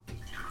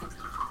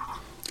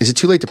Is it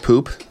too late to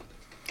poop?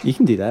 You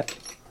can do that.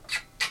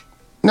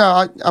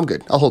 No, I'm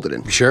good. I'll hold it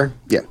in. You sure?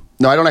 Yeah.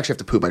 No, I don't actually have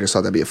to poop. I just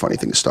thought that'd be a funny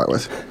thing to start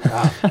with.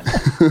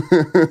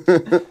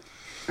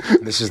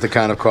 This is the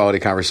kind of quality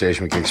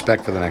conversation we can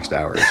expect for the next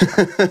hour or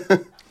so.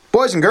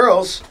 Boys and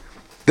girls,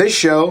 this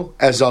show,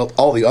 as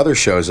all the other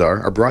shows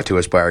are brought to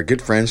us by our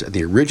good friends at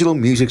the Original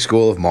Music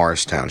School of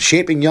Morristown,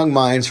 shaping young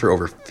minds for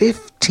over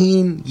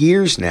 15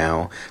 years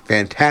now.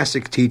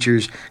 Fantastic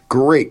teachers,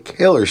 great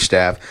killer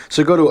staff.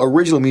 So go to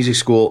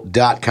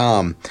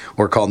originalmusicschool.com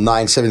or call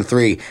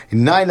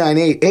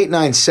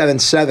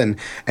 973-998-8977.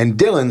 And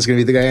Dylan's going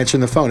to be the guy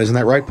answering the phone. Isn't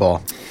that right,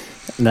 Paul?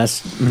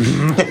 That's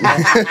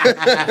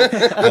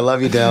I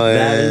love you, Dylan.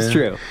 That is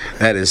true.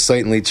 That is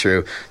certainly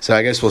true. So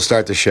I guess we'll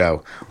start the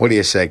show. What do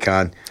you say,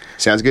 Con?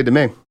 Sounds good to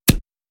me.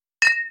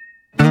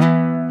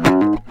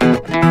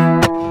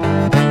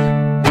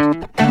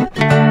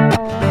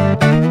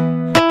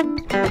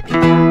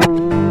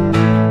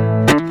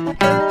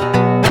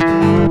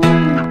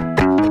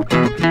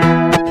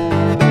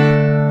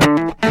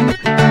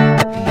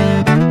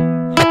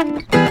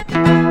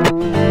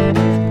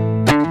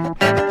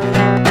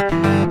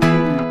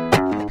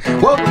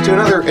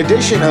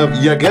 Edition of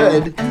Ya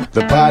Good,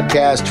 the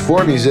podcast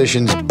for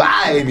musicians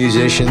by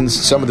musicians.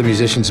 Some of the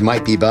musicians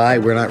might be by.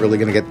 We're not really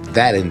going to get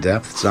that in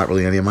depth. It's not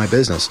really any of my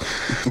business.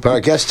 But our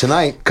guest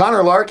tonight,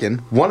 Connor Larkin,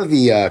 one of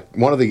the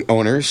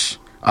owners,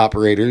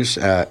 operators,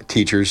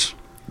 teachers,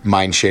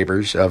 mind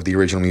shapers of the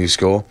Original Music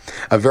School,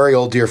 a very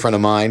old dear friend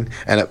of mine,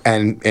 and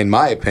in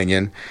my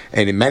opinion,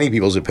 and in many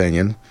people's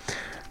opinion,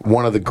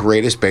 one of the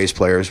greatest bass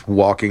players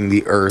walking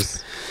the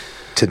earth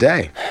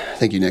today.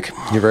 Thank you, Nick.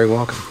 You're very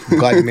welcome. I'm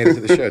glad you made it to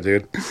the show,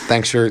 dude.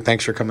 Thanks for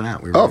coming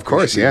out. We really of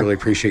course, yeah. We really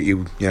appreciate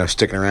you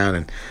sticking around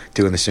and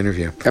doing this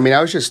interview. I mean,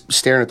 I was just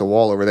staring at the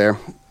wall over there.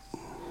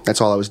 That's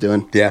all I was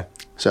doing. Yeah.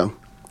 So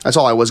that's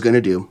all I was going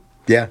to do.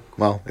 Yeah.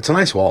 Well, it's a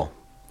nice wall.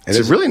 It's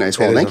a really nice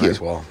wall. Thank you. Nice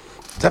wall.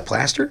 Is that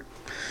plaster?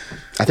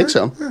 I think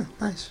so. Oh,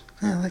 nice.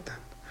 Yeah, I like that.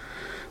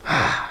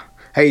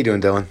 How you doing,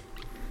 Dylan?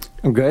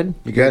 I'm good.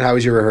 You good? How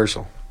was your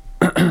rehearsal?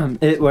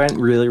 It went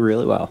really,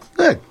 really well.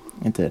 Good.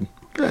 It did.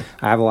 Good.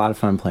 I have a lot of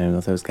fun playing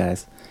with those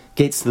guys.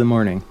 Gates to the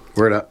morning.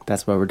 Word up.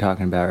 That's what we're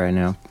talking about right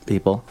now,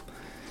 people.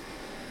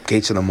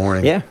 Gates in the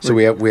morning. Yeah. So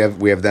we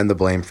have them to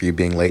blame for you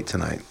being late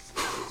tonight.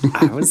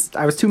 I was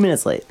 2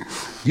 minutes late.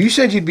 You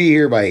said you'd be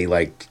here by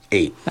like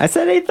 8. I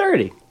said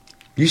 8:30.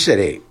 You said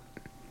 8.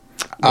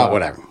 Well, oh,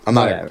 whatever.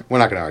 We're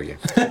not going to argue.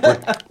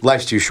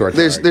 Life's too short.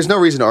 There's no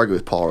reason to argue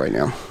with Paul right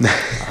now.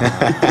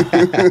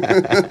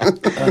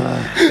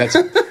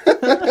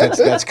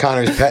 That's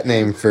Connor's pet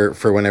name for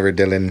whenever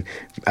Dylan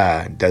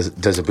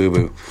does a boo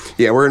boo.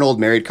 Yeah, we're an old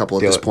married couple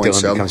at this point.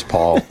 Dylan becomes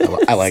Paul.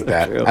 I like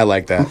that. True. I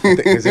like that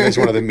because it's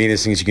one of the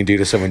meanest things you can do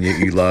to someone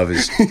you love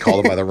is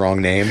call them by the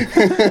wrong name.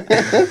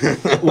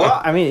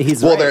 Well, I mean,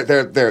 he's right.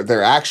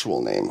 their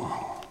actual name.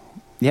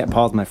 Yeah,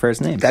 Paul's my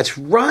first name. That's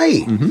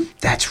right. Mm-hmm.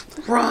 That's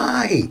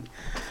right.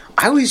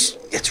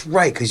 It's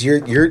right because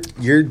you're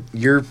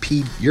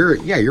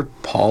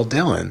Paul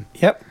Dylan.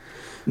 Yep.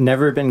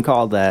 Never been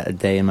called that a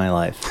day in my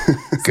life.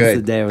 Since Good.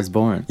 the day I was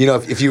born.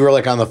 If you were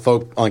on the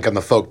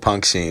folk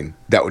punk scene,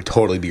 that would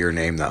totally be your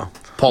name though.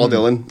 Paul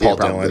Dylan. Paul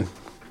Dylan.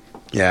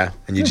 Yeah,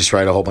 and you just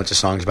write a whole bunch of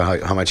songs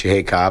about how much you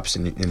hate cops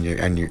and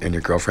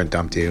your girlfriend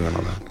dumped you and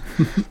all that.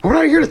 We're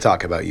not here to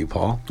talk about you,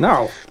 Paul.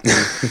 No.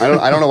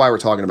 I don't know why we're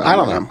talking about. I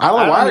don't know.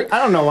 I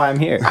don't know why I'm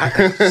here.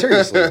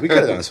 Seriously, we could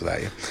have done this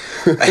without you.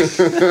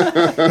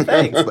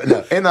 Thanks. But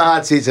no, in the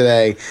hot seat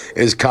today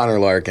is Connor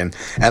Larkin,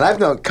 and I've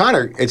known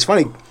Connor. It's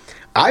funny.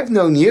 I've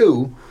known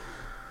you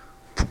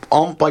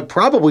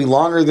probably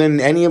longer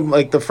than any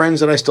of the friends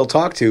that I still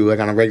talk to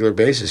on a regular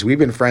basis. We've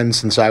been friends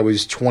since I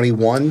was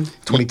 21,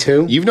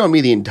 22. You've known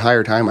me the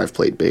entire time I've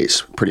played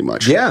bass, pretty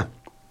much. Yeah.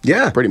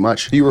 Pretty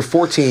much. You were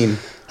 14.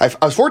 I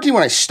was 14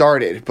 when I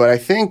started, but I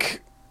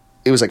think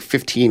it was like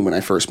 15 when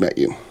I first met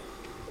you.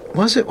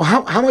 Was it? Well,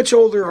 how much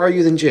older are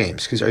you than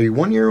James? Because are you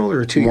 1 year older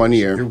or 2 years? 1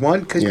 year. You're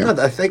one? Because yeah.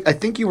 I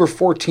think you were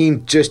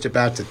 14, just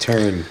about to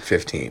turn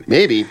 15.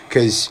 Maybe.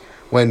 Because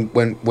when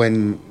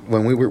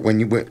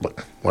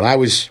I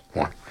was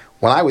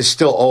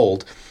still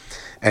old,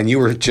 and you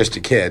were just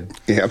a kid.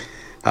 Yeah.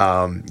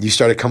 You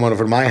started coming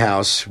over to my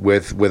house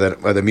with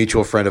a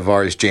mutual friend of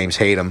ours, James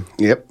Hayden.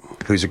 Yep.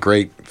 Who's a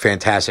great,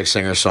 fantastic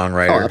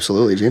singer-songwriter. Oh,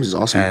 absolutely. James is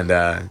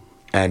awesome.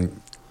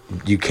 And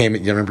you came.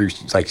 You remember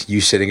you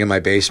sitting in my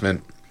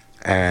basement,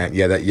 and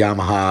that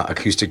Yamaha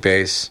acoustic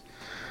bass.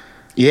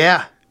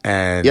 Yeah.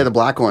 And the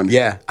black one.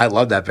 Yeah, I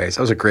love that bass.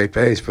 That was a great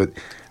bass, but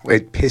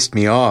it pissed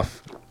me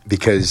off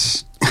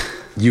because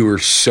you were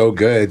so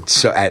good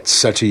at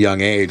such a young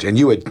age, and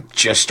you had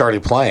just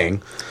started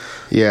playing.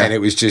 Yeah, and it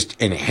was just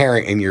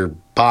inherent in your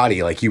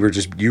body, like you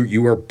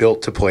were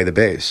built to play the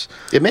bass.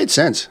 It made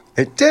sense.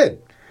 It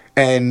did,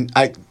 and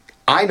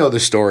I know the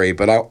story,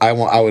 but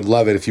I would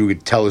love it if you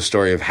would tell the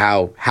story of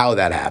how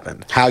that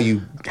happened, how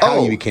you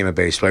became a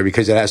bass player,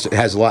 because it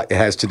has a lot. It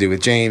has to do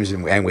with James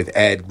and with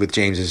Ed, with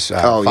James's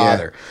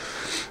father. Yeah.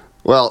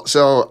 Well,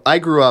 so I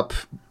grew up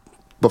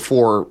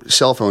before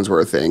cell phones were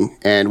a thing,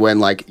 and when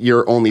like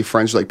you're only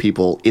friends with like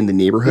people in the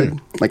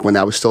neighborhood, like when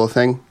that was still a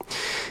thing.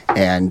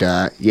 And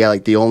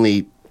like the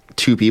only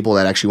two people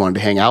that actually wanted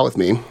to hang out with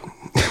me,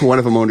 one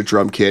of them owned a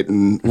drum kit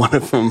and one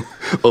of them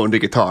owned a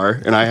guitar,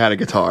 and I had a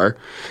guitar,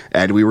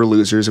 and we were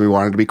losers and we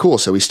wanted to be cool,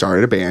 so we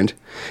started a band.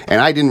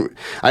 And I didn't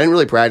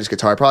really practice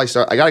guitar. I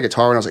got a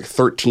guitar when I was like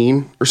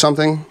 13 or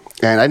something,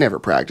 and I never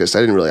practiced.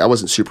 I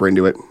wasn't super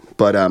into it.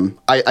 But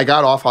I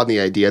got off on the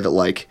idea that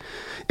like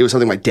it was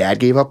something my dad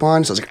gave up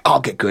on, so I was like, I'll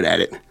get good at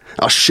it.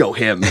 I'll show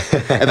him.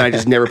 And then I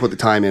just never put the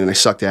time in, and I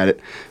sucked at it.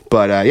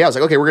 But I was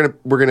like, okay,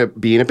 we're gonna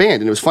be in a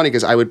band. And it was funny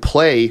because I would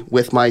play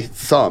with my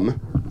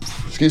thumb.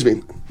 Excuse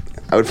me.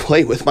 I would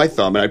play with my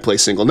thumb, and I'd play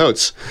single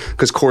notes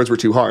because chords were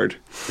too hard.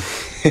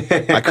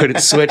 I couldn't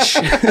switch.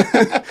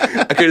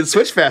 I couldn't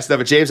switch fast enough.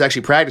 But James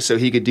actually practiced so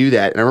he could do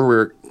that. And I remember we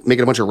were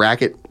making a bunch of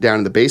racket down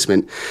in the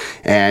basement,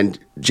 and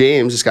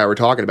James, this guy we're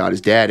talking about,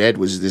 his dad Ed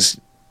was this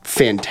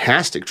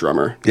fantastic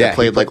drummer. Yeah,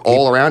 played like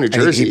all around New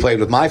Jersey. He played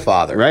with my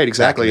father, right?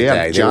 Exactly.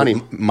 Yeah,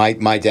 Johnny.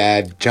 My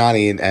dad,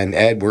 Johnny, and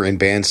Ed were in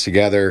bands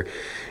together,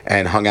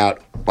 and hung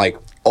out like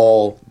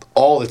all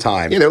the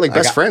time. Yeah, they're like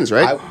best friends,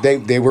 right?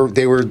 They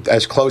were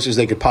as close as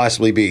they could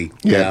possibly be,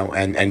 you know,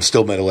 and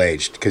still middle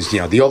aged. Because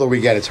the older we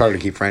get, it's harder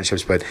to keep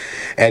friendships. But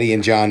Eddie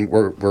and John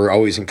were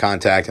always in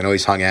contact and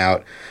always hung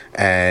out.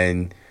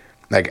 And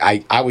like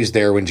I was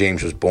there when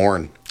James was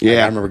born.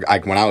 Yeah, I remember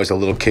when I was a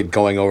little kid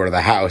going over to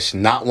the house,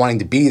 not wanting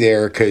to be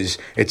there because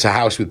it's a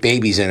house with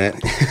babies in it.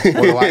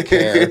 What do I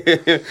care?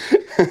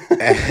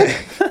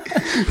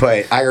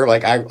 But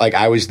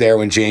I was there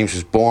when James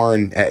was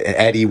born.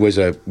 Eddie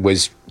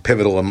was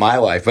pivotal in my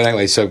life. But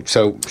anyway, so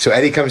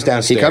Eddie comes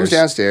downstairs. He comes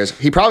downstairs.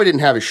 He probably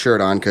didn't have his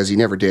shirt on because he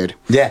never did.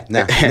 Yeah,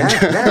 no.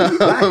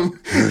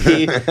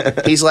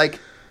 He's like,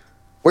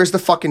 "Where's the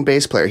fucking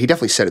bass player?" He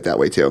definitely said it that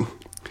way too.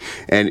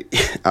 And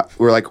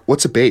we're like,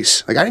 "What's a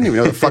bass?" Like, I didn't even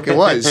know what the fuck it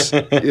was.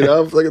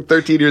 Like a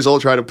 13 years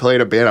old trying to play in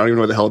a band. I don't even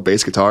know what the hell a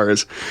bass guitar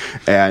is.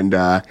 And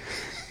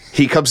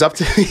he comes up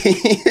to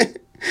me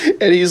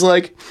and he's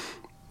like,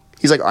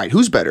 all right,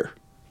 who's better,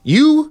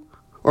 you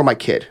or my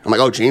kid? I'm like,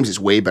 oh, James is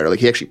way better. Like,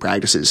 he actually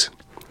practices.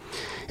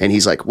 And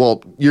he's like,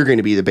 well, you're going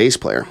to be the bass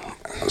player.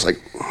 I was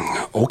like,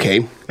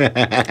 okay.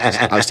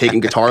 I was taking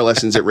guitar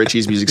lessons at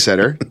Richie's Music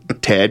Center.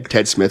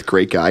 Ted Smith,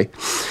 great guy.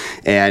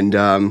 And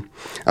I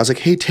was like,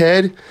 hey,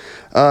 Ted,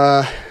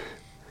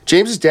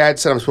 James's dad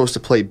said I'm supposed to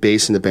play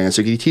bass in the band,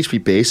 so can you teach me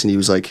bass? And he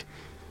was like,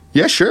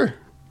 yeah, sure.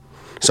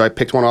 So I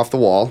picked one off the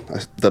wall.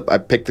 I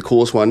picked the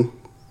coolest one,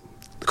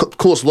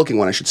 coolest looking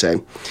one, I should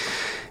say.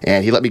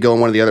 And he let me go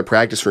in one of the other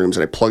practice rooms,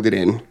 and I plugged it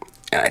in,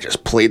 and I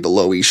just played the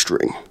low E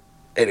string.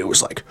 And it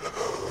was like,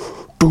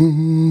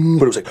 boom,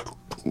 but it was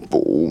like,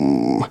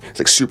 boom. It's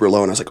like super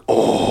low, and I was like,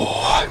 oh.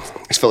 I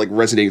just felt like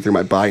resonating through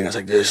my body, and I was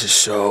like, this is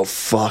so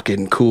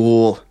fucking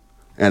cool.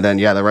 And then,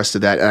 the rest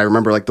of that, and I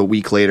remember like the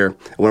week later,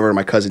 I went over to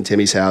my cousin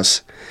Timmy's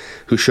house,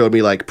 who showed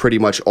me like pretty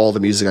much all the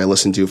music I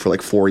listened to for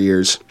like 4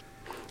 years.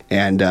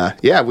 And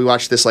we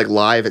watched this like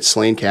live at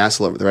Slane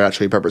Castle over the Red Hot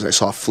Chili Peppers, and I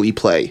saw Flea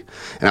play,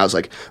 and I was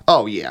like,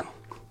 oh yeah,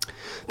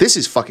 this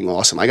is fucking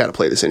awesome. I got to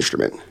play this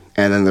instrument.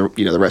 And then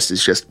the rest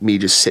is just me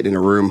just sitting in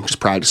a room just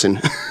practicing.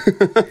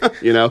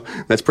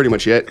 That's pretty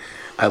much it.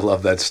 I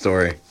love that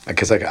story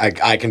because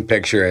I can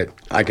picture it.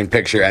 I can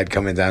picture Ed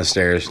coming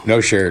downstairs,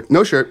 no shirt,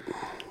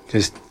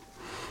 just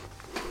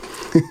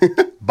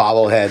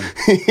bobblehead.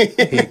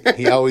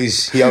 he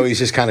always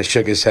just kind of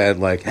shook his head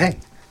like, hey,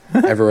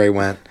 everywhere he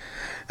went.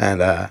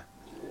 And oh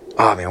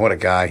man, what a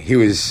guy. He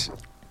was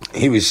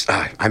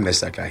I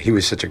miss that guy. He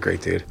was such a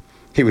great dude.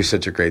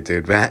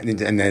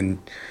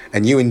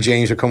 And you and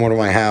James would come over to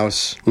my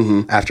house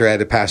after Ed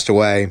had passed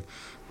away.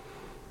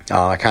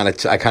 I kind of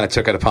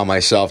took it upon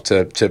myself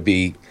to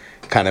be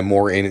kind of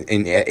more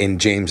in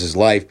James's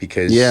life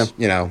because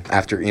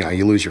after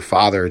you lose your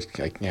father, it's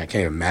like, I can't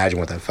even imagine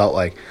what that felt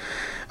like.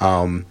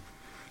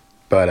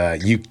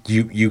 But you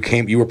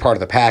were part of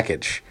the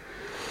package.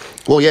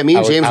 Well, yeah, me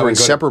and James were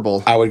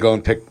inseparable. I would go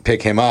and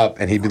pick him up,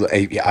 and he'd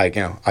be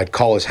I'd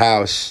call his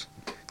house,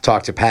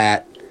 talk to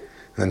Pat,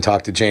 and then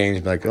talk to James,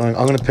 be like, I'm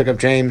going to pick up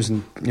James,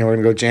 and we're going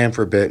to go jam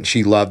for a bit. And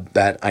she loved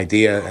that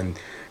idea,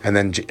 and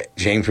then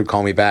James would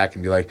call me back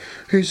and be like,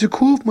 hey, is it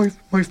cool if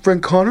my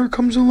friend Connor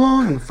comes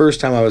along? And the first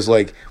time I was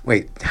like,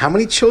 wait, how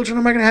many children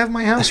am I going to have in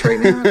my house right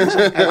now?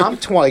 I'm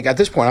 20. At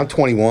this point, I'm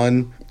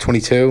 21,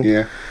 22.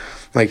 Yeah.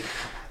 Like,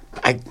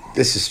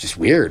 this is just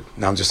weird.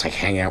 Now I'm just like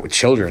hanging out with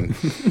children.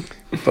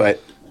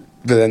 But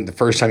then the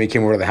first time he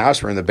came over to the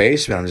house, we're in the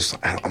basement.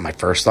 My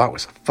first thought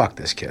was, fuck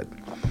this kid.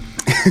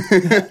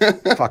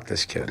 Fuck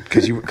this kid.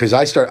 Because I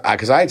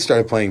had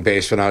started playing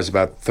bass when I was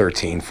about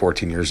 13,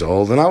 14 years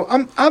old, and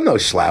I'm no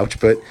slouch,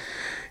 but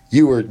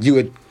you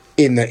had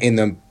in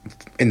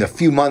the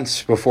few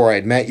months before I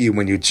had met you,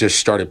 when you just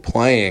started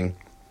playing,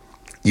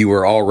 you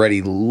were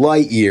already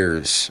light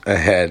years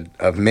ahead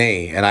of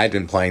me, and I'd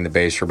been playing the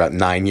bass for about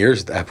 9 years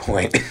at that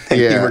point.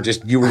 Yeah.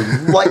 you were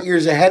light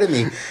years ahead of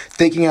me,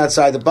 thinking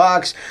outside the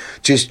box,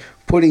 just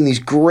putting these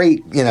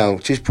great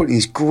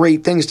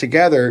things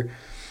together.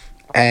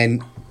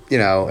 And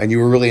and you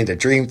were really into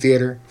Dream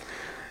Theater.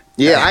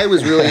 Yeah, I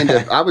was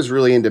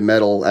really into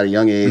metal at a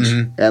young age,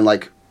 and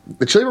like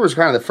the Chili Peppers was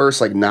kind of the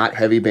first like not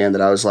heavy band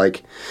that I was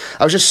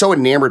just so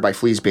enamored by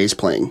Flea's bass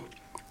playing,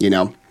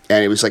 and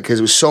it was like because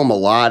it was so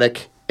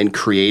melodic and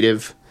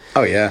creative.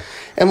 Oh yeah,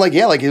 and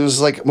it was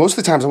like most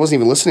of the times I wasn't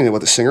even listening to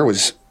what the singer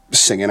was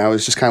singing. I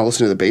was just kind of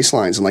listening to the bass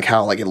lines and like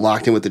how like it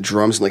locked in with the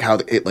drums and like how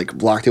it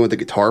like locked in with the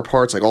guitar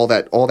parts, like all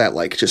that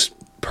like just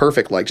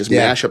perfect like just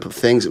mashup of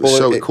things. It was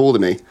cool to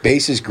me.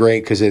 Bass is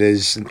great because it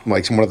is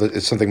like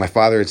it's something my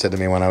father had said to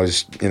me when I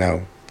was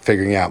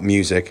figuring out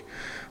music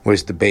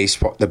was the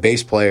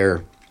bass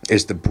player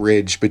is the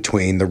bridge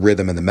between the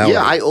rhythm and the melody.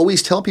 Yeah, I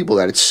always tell people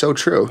that. It's so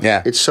true.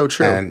 Yeah, it's so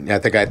true. And I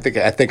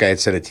think I had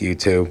said it to you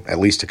too at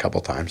least a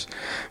couple times,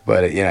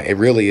 but it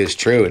really is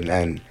true.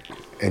 And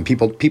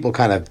people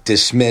kind of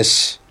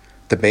dismiss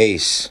the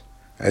bass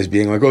as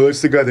being like, oh,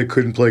 that's the guy that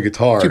couldn't play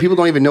guitar. Dude, people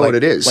don't even know what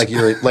it is. Like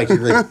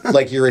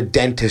you're a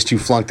dentist who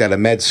flunked out of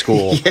med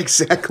school. Yeah,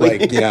 exactly.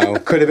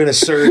 Like, could have been a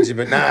surgeon,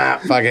 but nah,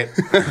 fuck it.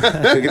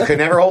 Could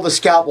never hold a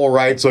scalpel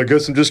right, so I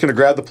guess I'm just going to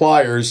grab the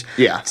pliers.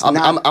 Yeah,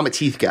 I'm a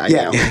teeth guy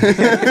now.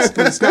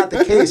 It's not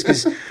the case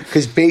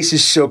because bass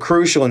is so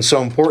crucial and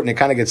so important. It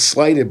kind of gets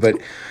slighted, but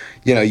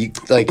you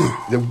like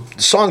the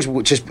songs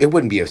would just it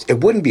wouldn't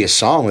be a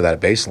song without a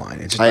bass line.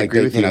 It's just I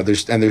agree with you.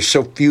 There's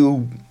so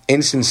few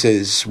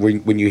instances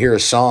when you hear a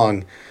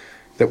song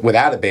that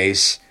without a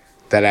bass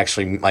that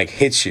actually like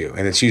hits you,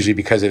 and it's usually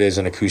because it is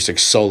an acoustic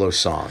solo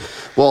song.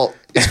 Well,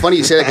 it's funny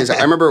you say that because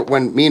I remember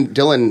when me and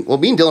Dylan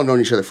have known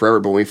each other forever,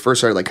 but when we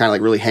first started like kind of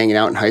like really hanging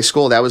out in high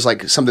school, that was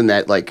like something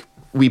that like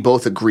we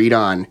both agreed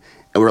on.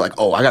 And we were like,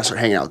 oh, I got to start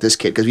hanging out with this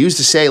kid. Because we used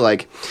to say,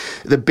 like,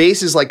 the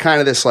bass is, like,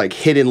 kind of this, like,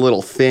 hidden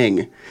little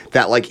thing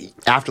that, like,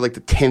 after, like, the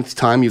 10th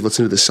time you've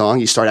listened to the song,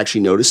 you start actually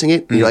noticing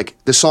it. And you're like,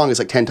 the song is,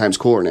 like, 10 times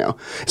cooler now.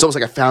 It's almost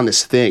like I found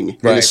this thing in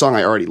this song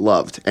I already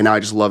loved. And now I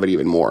just love it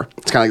even more.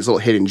 It's kind of like this little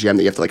hidden gem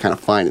that you have to, like, kind of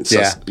find and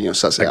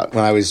suss out.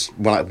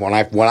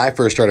 When I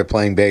first started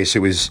playing bass, it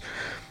was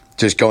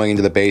just going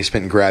into the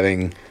basement and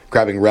grabbing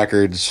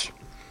records,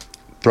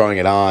 throwing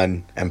it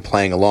on, and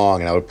playing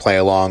along. And I would play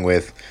along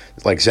with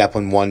like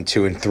Zeppelin 1,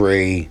 2, and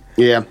 3,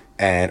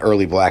 and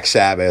early Black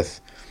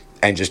Sabbath,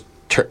 and just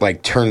turn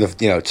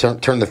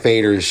the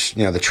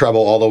faders, the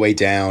treble all the way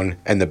down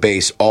and the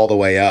bass all the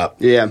way up,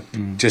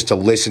 just to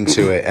listen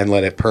to it and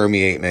let it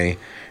permeate me,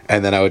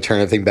 and then I would turn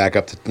the thing back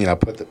up to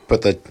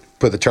put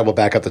the treble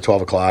back up to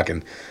 12 o'clock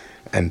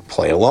and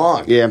play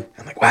along. Yeah,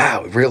 I'm like,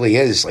 wow, it really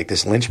is like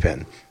this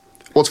linchpin.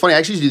 Well, it's funny. I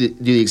actually do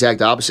the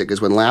exact opposite because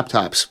when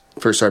laptops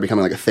first started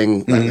becoming like a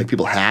thing that like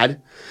people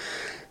had,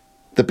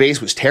 the bass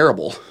was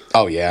terrible.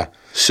 Oh, yeah.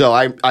 So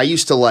I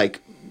used to,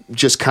 like,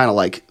 just kind of,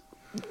 like,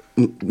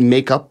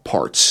 make up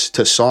parts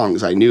to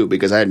songs I knew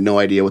because I had no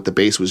idea what the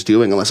bass was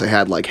doing unless I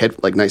had, like,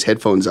 nice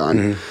headphones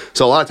on.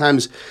 So a lot of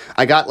times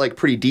I got, like,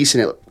 pretty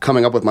decent at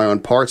coming up with my own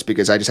parts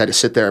because I just had to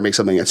sit there and make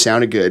something that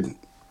sounded good,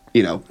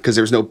 because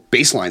there was no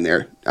bass line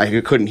there. I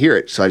couldn't hear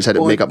it, so I just had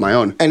to make up my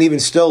own. And even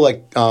still,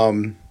 like,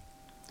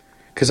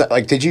 because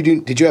like, did you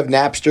have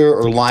Napster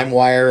or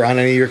LimeWire on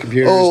any of your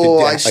computers?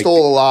 Oh, I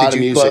stole a lot of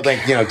music.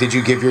 Did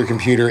you give your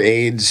computer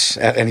AIDS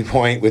at any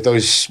point with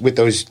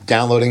those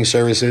downloading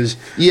services?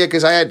 Yeah,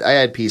 because I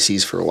had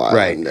PCs for a while,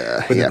 right? And,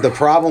 but the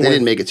problem they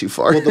didn't make it too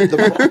far.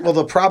 Well,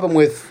 the problem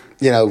with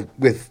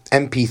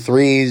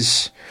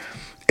MP3s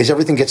is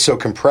everything gets so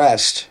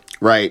compressed,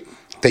 right?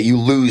 That you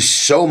lose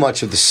so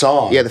much of the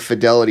song. Yeah, the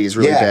fidelity is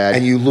really bad.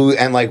 And you lose,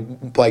 and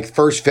like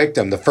First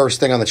Victim, the first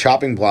thing on the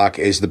chopping block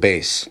is the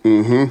bass.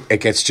 Mm-hmm.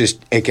 It gets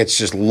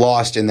just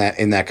lost in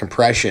that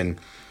compression.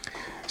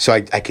 So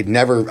I could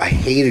never. I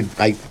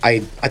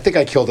think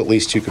I killed at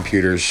least 2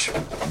 computers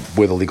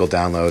with illegal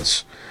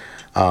downloads.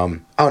 Oh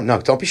no!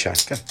 Don't be shy.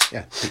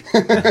 Yeah,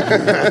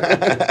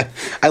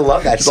 I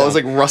love that. It's always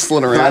like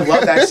rustling around. I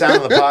love that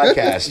sound of the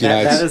podcast.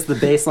 That is the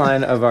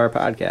baseline of our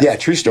podcast. Yeah,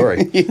 true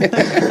story.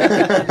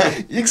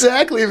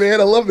 Exactly,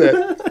 man. I love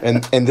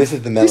that. And this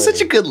is the melody. You're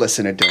such a good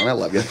listener, Dylan. I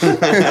love you.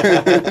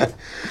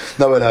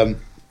 No,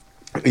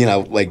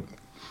 but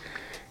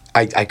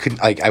I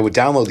couldn't. I would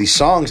download these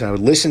songs and I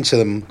would listen to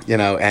them,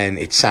 and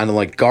it sounded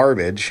like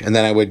garbage, and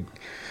then I would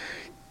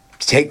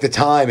take the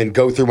time and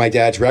go through my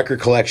dad's record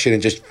collection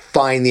and just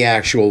find the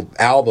actual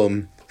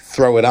album,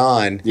 throw it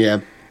on,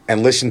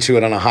 and listen to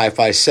it on a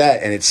hi-fi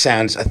set, and it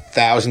sounds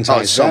 1,000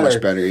 times so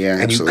much better, yeah,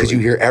 and absolutely. Because you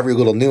hear every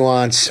little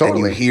nuance,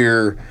 totally.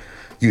 And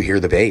you hear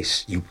the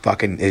bass,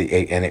 and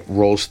it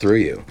rolls through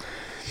you.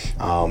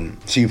 So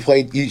you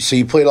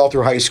played all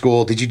through high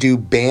school. Did you do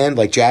band,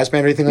 like jazz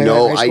band or anything like that?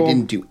 No, I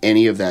didn't do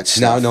any of that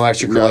stuff. No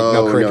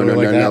curriculum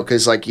like that? No,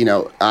 because I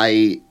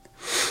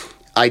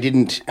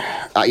didn't,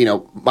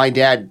 my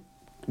dad,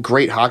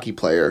 great hockey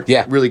player,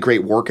 really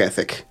great work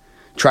ethic,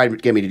 tried to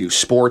get me to do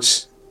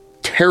sports,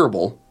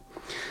 terrible,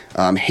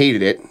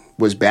 hated it,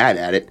 was bad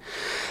at it.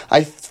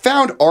 I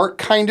found art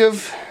kind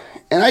of,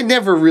 and I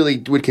never really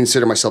would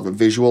consider myself a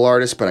visual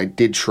artist, but I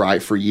did try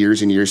for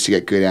years and years to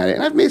get good at it,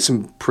 and I've made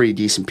some pretty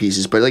decent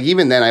pieces, but like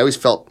even then I always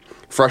felt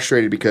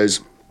frustrated because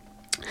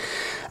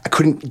I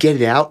couldn't get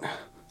it out,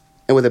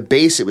 and with a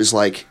bass it was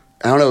like,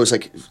 I don't know,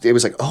 it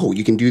was like, oh,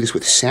 you can do this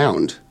with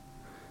sound.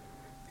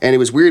 And it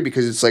was weird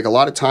because it's like a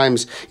lot of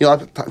times, a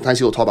lot of times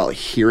people talk about like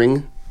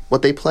hearing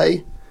what they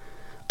play.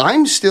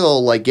 I'm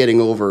still like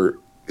getting over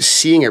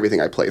seeing everything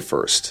I play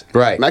first.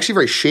 Right. I'm actually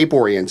very shape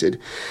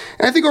oriented.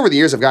 And I think over the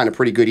years I've gotten a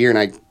pretty good ear and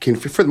I can,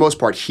 for the most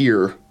part,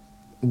 hear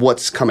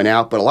what's coming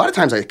out. But a lot of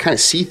times I kind of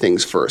see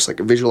things first, like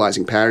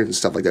visualizing patterns and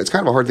stuff like that. It's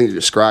kind of a hard thing to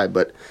describe,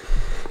 but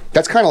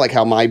that's kind of like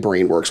how my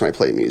brain works when I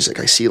play music.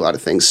 I see a lot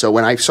of things. So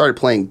when I started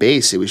playing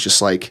bass, it was just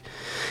like,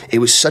 it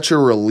was such a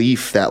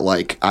relief that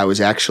like I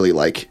was actually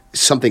like,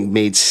 something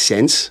made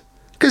sense.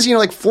 Because,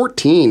 like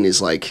 14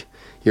 is like,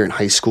 you're in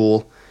high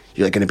school,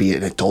 you're like going to be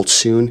an adult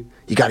soon.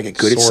 You got to get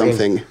good at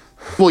something.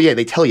 Well, yeah,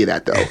 they tell you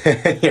that though.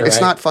 It's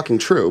right. not fucking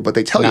true, but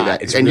they tell you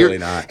that. It's and really you're,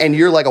 not. And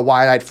you're like a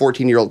wide-eyed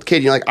 14-year-old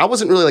kid. You're like, I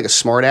wasn't really like a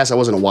smart ass. I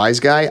wasn't a wise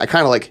guy. I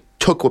kind of like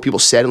took what people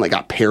said and like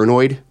got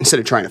paranoid instead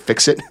of trying to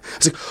fix it. I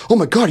was like, oh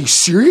my God, are you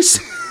serious?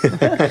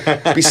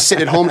 Be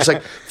sitting at home just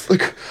like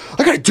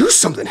I gotta do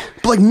something.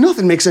 But like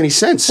nothing makes any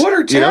sense. What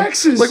are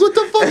taxes? Like what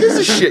the fuck is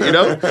this shit,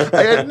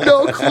 I had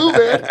no clue,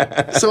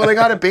 man. So when I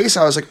got a bass,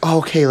 I was like, oh,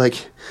 okay,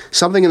 like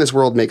something in this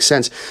world makes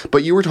sense.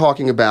 But you were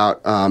talking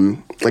about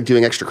like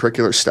doing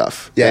extracurricular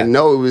stuff. Yeah. And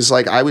no, it was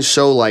like I was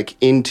so like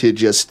into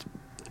just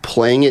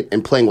playing it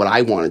and playing what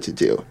I wanted to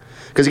do.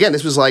 Because again,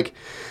 this was like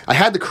I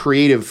had the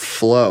creative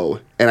flow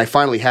and I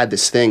finally had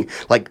this thing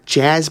like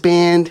jazz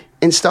band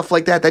and stuff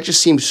like that. That just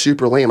seemed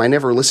super lame. I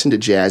never listened to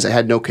jazz. I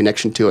had no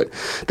connection to it.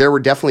 There were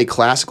definitely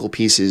classical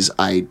pieces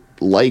I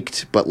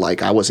liked, but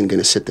like I wasn't going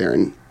to sit there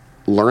and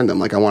learn them.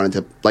 Like I wanted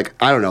to, like,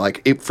 I don't know,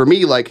 like for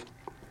me, like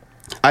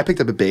I picked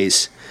up a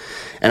bass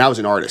and I was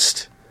an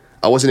artist.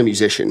 I wasn't a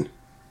musician.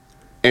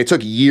 And it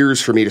took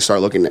years for me to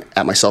start looking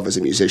at myself as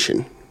a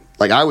musician.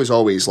 Like I was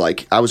always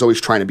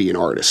trying to be an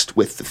artist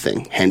with the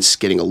thing, hence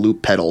getting a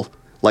loop pedal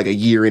like a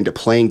year into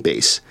playing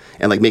bass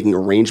and like making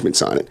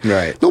arrangements on it.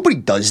 Right. Nobody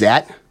does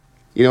that.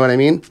 You know what I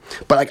mean?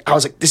 But like I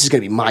was like, this is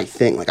going to be my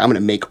thing. Like I'm going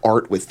to make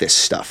art with this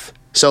stuff.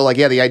 So like,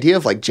 yeah, the idea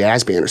of like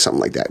jazz band or something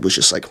like that was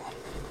just like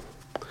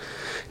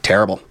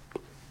terrible.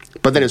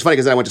 But then it was funny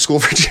because then I went to school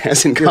for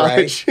jazz in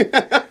college.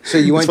 Right. So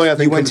you went,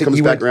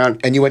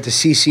 and you went to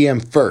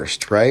CCM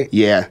first, right?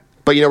 Yeah.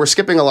 But, we're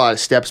skipping a lot of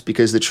steps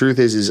because the truth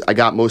is I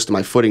got most of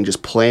my footing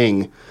just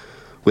playing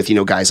with,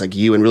 guys like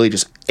you and really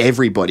just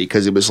everybody.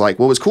 Because it was like,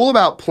 what was cool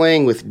about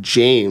playing with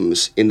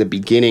James in the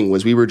beginning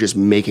was we were just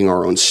making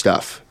our own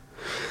stuff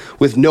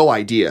with no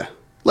idea.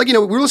 Like, we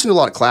were listening to a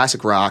lot of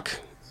classic rock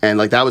and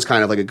like that was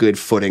kind of like a good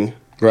footing.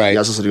 Right. I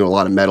was listening to a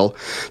lot of metal.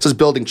 So I was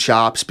building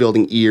chops,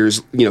 building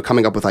ears,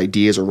 coming up with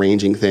ideas,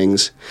 arranging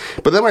things.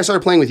 But then when I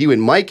started playing with you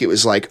and Mike, it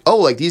was like, oh,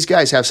 like these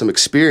guys have some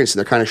experience and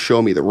they're kind of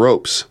showing me the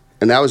ropes.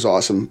 And that was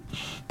awesome.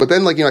 But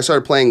then, like, I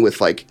started playing with,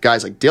 like,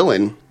 guys like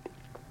Dylan,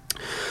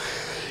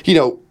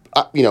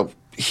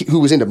 who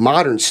was into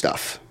modern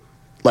stuff,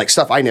 like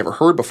stuff I never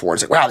heard before.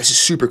 It's like, wow, this is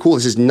super cool.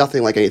 This is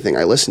nothing like anything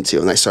I listened to.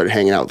 And I started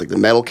hanging out with, like, the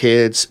metal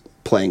kids,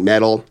 playing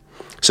metal.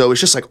 So it was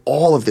just, like,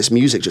 all of this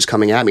music just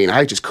coming at me, and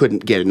I just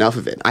couldn't get enough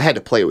of it. I had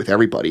to play it with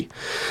everybody.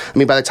 I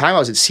mean, by the time I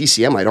was at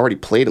CCM, I'd already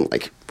played in,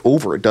 like,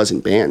 over a dozen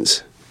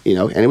bands.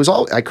 And it was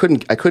all I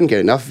couldn't get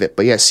enough of it.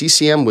 But yeah,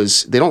 CCM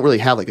they don't really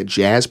have like a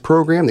jazz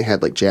program. They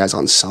had like jazz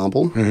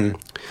ensemble. Mm-hmm.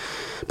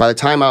 By the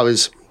time I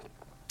was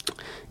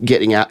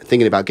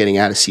thinking about getting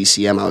out of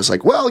CCM, I was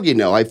like, well,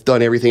 I've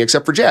done everything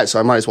except for jazz, so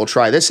I might as well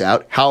try this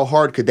out. How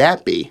hard could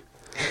that be?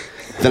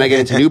 Then I get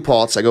into New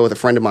Paltz. I go with a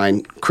friend of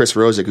mine, Chris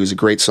Rosick, who's a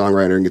great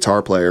songwriter and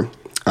guitar player.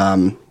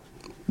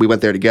 We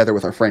went there together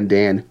with our friend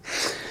Dan,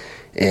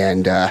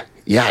 and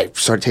yeah, I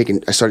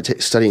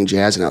started studying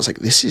jazz, and I was like,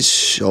 this is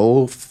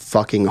so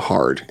fucking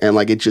hard. And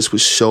like, it just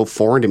was so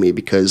foreign to me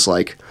because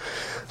like,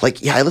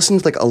 yeah, I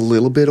listened to like a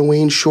little bit of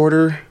Wayne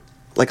Shorter,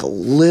 like a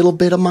little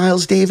bit of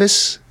Miles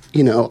Davis.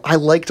 I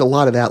liked a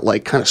lot of that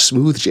like kind of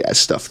smooth jazz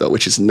stuff though,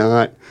 which is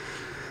not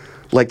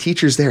like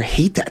teachers there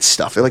hate that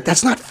stuff. They're like,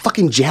 that's not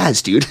fucking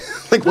jazz, dude.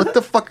 Like, what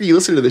the fuck are you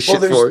listening to this shit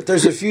for?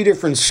 There's a few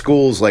different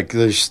schools. Like,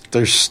 there's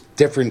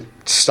different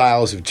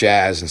styles of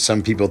jazz, and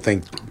some people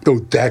think, oh,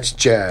 that's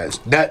jazz.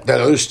 That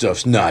other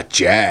stuff's not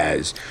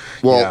jazz.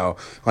 Well,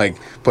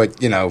 but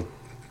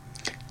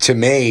to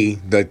me,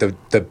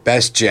 the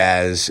best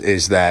jazz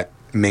is that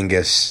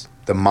Mingus,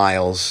 the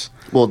Miles.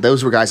 Well,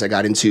 those were guys I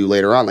got into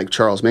later on. Like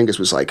Charles Mingus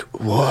was like,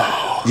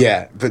 whoa.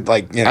 Yeah, but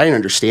like I didn't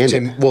understand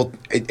it. Well,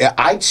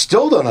 I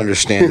still don't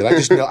understand it.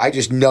 I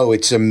just know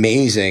it's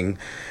amazing,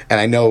 and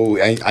I know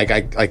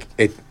I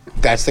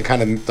that's the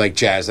kind of like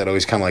jazz that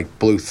always kind of like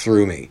blew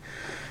through me,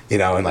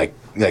 and I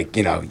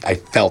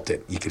felt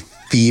it. You could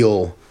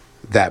feel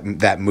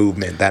that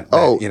movement.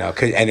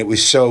 And it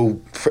was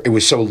so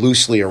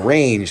loosely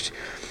arranged.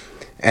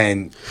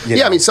 And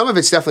I mean, some of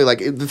it's definitely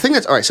like the thing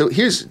that's all right. So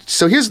here's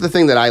the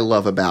thing that I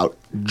love about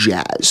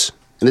jazz,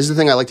 and this is the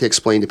thing I like to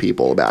explain to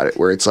people about it.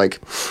 Where it's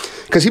like,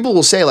 because people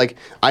will say like,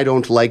 I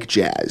don't like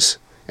jazz,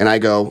 and I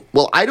go,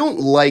 well, I don't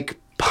like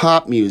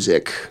pop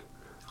music,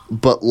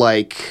 but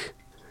like,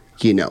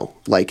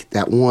 like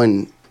that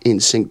one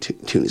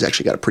NSYNC tune has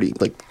actually got a pretty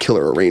like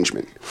killer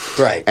arrangement,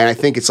 right? And I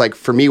think it's like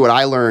for me, what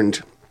I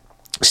learned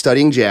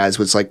studying jazz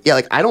was like, yeah,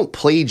 like I don't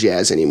play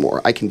jazz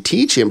anymore. I can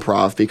teach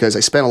improv because I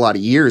spent a lot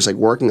of years like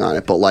working on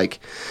it. But like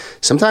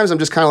sometimes I'm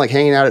just kind of like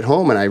hanging out at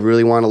home and I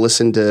really want to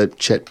listen to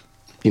Chet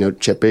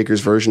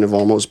Baker's version of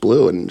Almost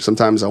Blue. And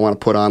sometimes I want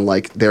to put on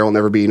like There'll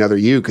Never Be Another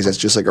You because that's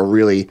just like a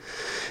really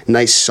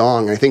nice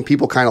song. And I think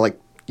people kind of like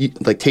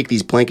take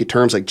these blanket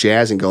terms like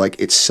jazz and go like,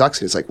 it sucks.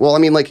 And it's like, well, I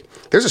mean, like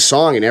there's a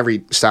song in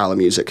every style of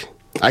music.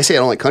 I say I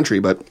don't like country,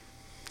 but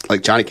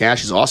like Johnny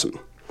Cash is awesome.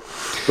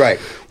 Right.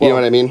 You know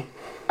what I mean?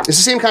 It's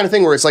the same kind of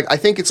thing where it's like, I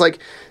think it's like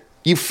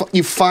you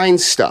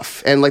find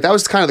stuff. And like that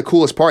was kind of the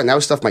coolest part. And that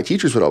was stuff my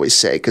teachers would always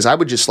say. Because I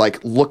would just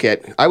like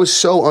I was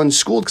so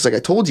unschooled because like I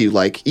told you,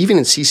 like even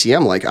in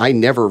CCM, like I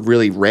never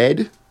really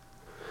read.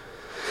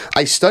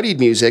 I studied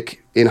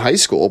music in high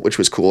school, which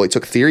was cool. I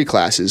took theory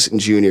classes in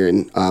junior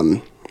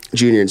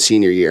and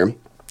senior year.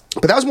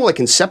 But that was more like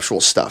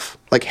conceptual stuff.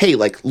 Like, hey,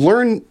 like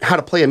learn how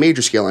to play a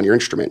major scale on your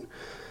instrument.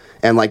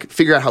 And like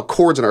figure out how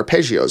chords and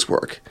arpeggios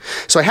work.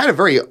 So I had a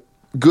very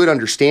good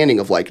understanding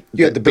of like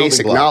the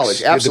basic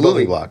knowledge. Absolutely. The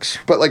building blocks.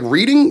 But like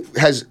reading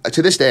has,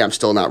 to this day, I'm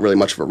still not really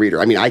much of a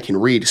reader. I mean, I can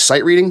read.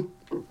 Sight reading,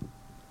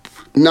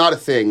 not a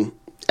thing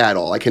at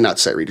all. I cannot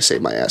sight read to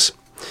save my ass.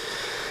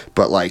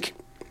 But like,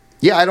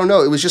 yeah, I don't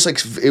know. It was just like,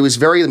 it was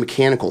very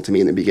mechanical to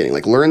me in the beginning.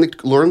 Like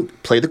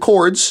play the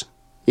chords,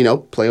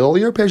 play all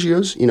the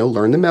arpeggios,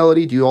 learn the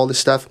melody, do all this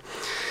stuff.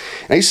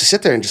 And I used to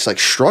sit there and just like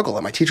struggle.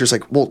 And my teacher's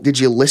like, well, did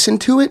you listen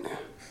to it?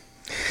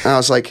 And I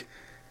was like,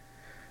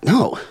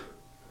 no.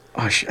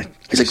 Oh, he's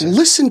like,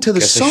 listen to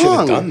the song. I should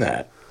have done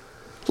that.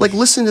 Like,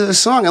 listen to the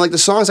song. And like the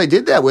songs I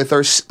did that with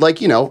are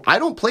like, I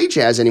don't play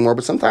jazz anymore,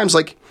 but sometimes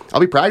like I'll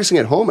be practicing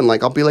at home and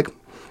like I'll be like,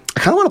 I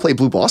kind of want to play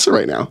Blue Bossa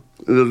right now.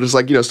 And it'll just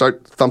like,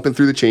 start thumping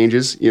through the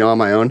changes, on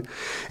my own.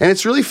 And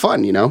it's really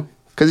fun,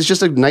 because it's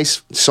just a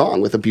nice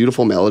song with a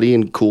beautiful melody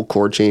and cool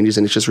chord changes.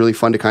 And it's just really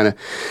fun to kind of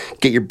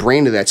get your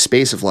brain to that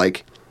space of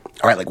like,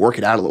 all right, like work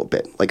it out a little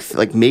bit.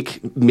 Like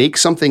make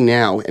something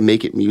now and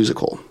make it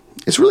musical.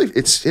 It's really,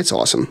 it's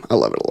awesome. I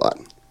love it a lot.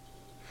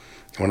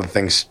 One of the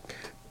things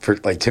for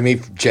like, to me,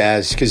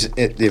 jazz, because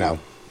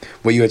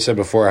what you had said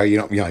before, how you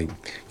don't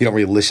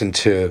really listen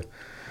to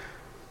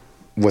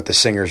what the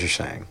singers are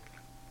saying.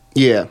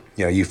 Yeah.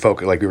 You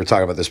focus, like we were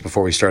talking about this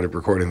before we started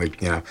recording,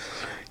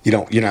 you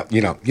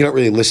don't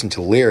really listen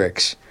to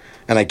lyrics.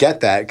 And I get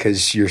that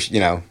because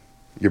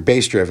you're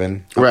bass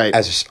driven. Right.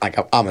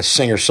 I'm a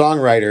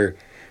singer-songwriter.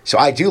 So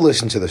I do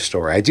listen to the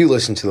story. I do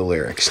listen to the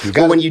lyrics.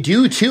 But when you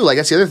do too, like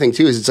that's the other thing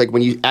too, is it's like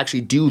when you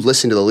actually do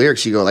listen to the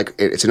lyrics, you go like,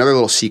 it's another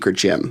little secret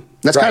gem.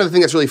 That's kind of the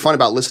thing that's really fun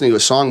about listening to a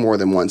song more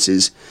than once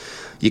is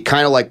you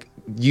kind of like,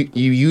 you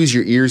use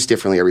your ears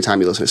differently every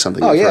time you listen to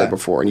something you've heard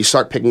before. And you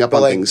start picking up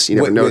on things you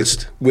never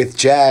noticed. With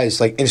jazz,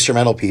 like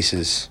instrumental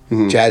pieces,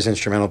 jazz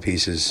instrumental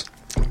pieces,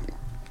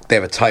 they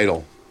have a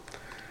title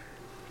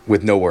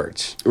with no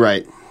words.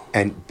 Right.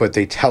 But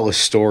they tell a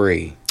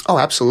story. Oh,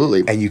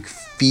 absolutely. And you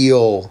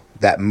feel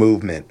that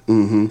movement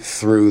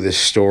through the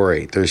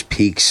story. There's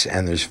peaks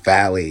and there's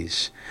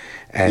valleys,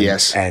 and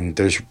and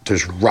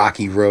there's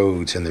rocky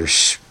roads and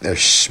there's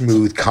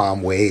smooth,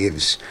 calm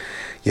waves,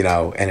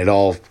 and it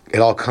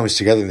all comes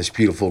together in this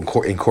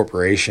beautiful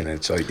incorporation.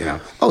 And so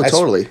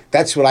totally.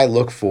 That's what I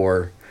look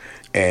for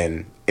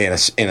in a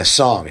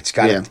song. It's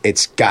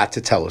got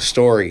to tell a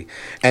story.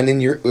 And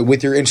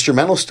with your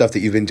instrumental stuff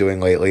that you've been doing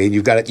lately, and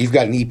you've got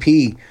an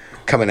EP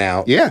coming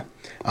out. Yeah.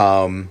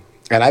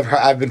 And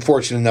I've been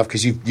fortunate enough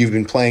because you've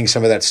been playing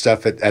some of that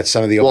stuff at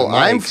some of the open mics.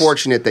 Well, I'm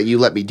fortunate that you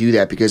let me do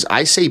that because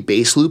I say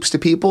bass loops to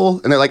people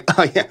and they're like,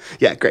 oh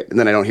yeah, great, and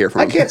then I don't hear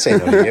from them. I can't say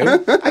no to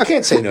you. I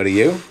can't say no to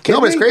you.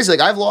 But it's crazy.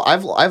 Like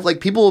I've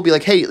like people will be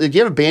like, hey, do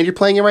you have a band you're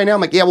playing in right now?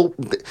 I'm like, yeah, well,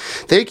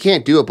 they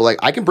can't do it, but like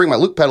I can bring my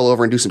loop pedal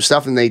over and do some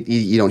stuff, and I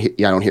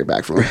don't hear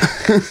back from them.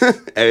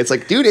 And it's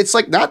like, dude, it's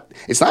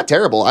not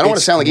terrible. I don't want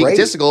to sound like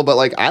egotistical, but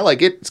like I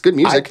like it. It's good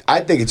music. I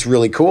think it's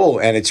really cool,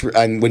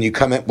 and when you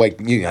come in, like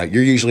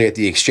you're usually at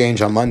the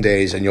Exchange on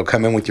Mondays, and you'll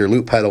come in with your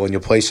loop pedal and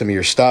you'll play some of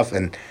your stuff,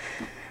 and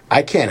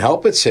I can't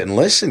help but sit and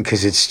listen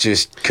because it's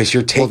just because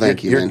you're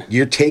taking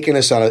you're taking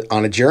us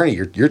on a journey.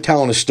 You're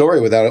telling a story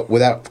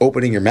without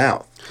opening your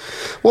mouth.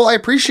 Well, I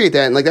appreciate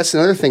that, and like that's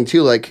another thing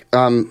too. Like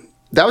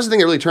that was the thing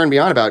that really turned me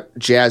on about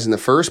jazz in the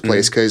first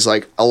place because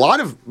like a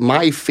lot of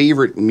my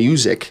favorite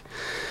music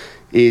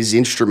is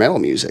instrumental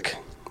music.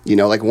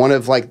 Like one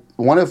of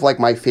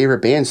my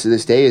favorite bands to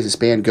this day is this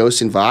band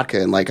Ghosts and Vodka,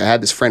 and like I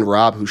had this friend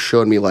Rob who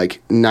showed me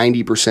like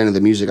 90% of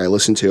the music I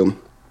listen to,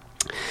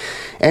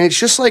 and it's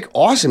just like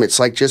awesome. It's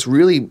like just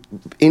really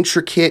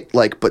intricate,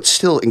 like but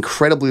still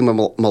incredibly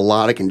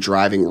melodic and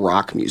driving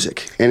rock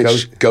music. And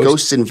it's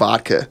Ghosts and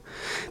Vodka.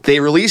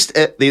 They released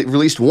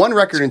one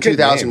record in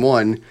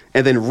 2001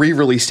 and then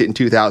re-released it in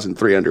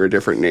 2003 under a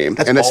different name,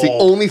 and that's the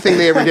only thing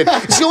they ever did.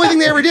 It's the only thing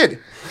they ever did.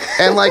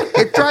 And like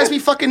it drives me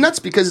fucking nuts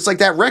because it's like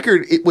that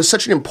record, it was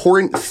such an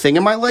important thing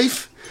in my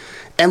life,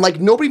 and like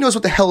nobody knows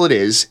what the hell it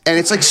is, and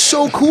it's like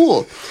so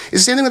cool. It's the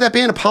same thing with that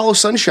band Apollo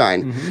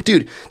Sunshine.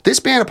 Dude, this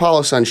band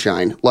Apollo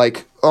Sunshine,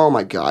 like, oh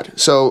my god.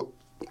 So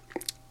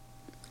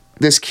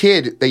this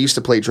kid that used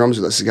to play drums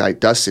with us, this guy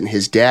Dustin,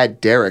 his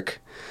dad Derek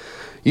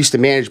used to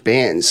manage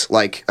bands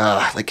like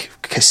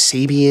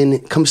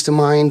Kasabian comes to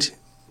mind.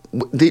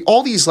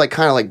 All these like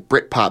kind of like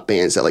Britpop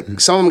bands that like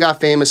some of them got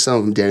famous, some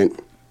of them didn't.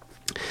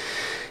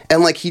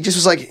 And like he just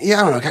was like,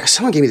 yeah, I don't know,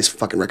 someone gave me this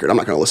fucking record. I'm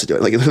not gonna listen to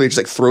it. Like he literally just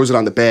like throws it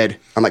on the bed.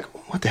 I'm like,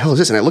 what the hell is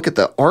this? And I look at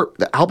the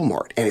album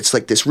art, and it's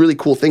like this really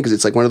cool thing because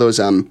it's like one of those.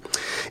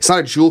 It's not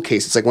a jewel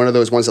case. It's like one of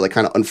those ones that like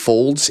kind of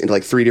unfolds into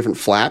like 3 different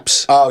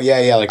flaps. Oh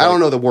yeah. Like I don't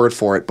know the word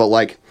for it, but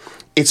like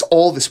it's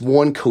all this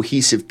one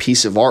cohesive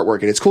piece of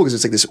artwork, and it's cool because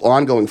it's like this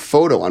ongoing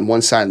photo on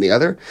one side and the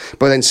other.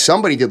 But then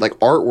somebody did like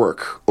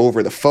artwork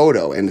over the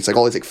photo, and it's like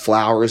all these like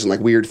flowers and like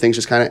weird things,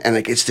 just kind of, and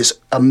like it's this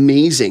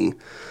amazing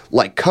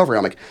like cover.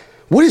 I'm like,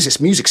 what does this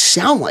music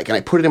sound like? And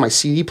I put it in my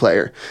CD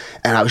player,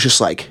 and I was just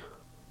like,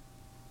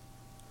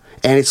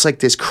 and it's like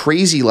this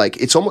crazy, like,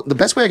 it's almost the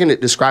best way I can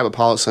describe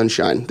Apollo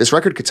Sunshine. This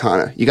record,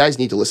 Katana, you guys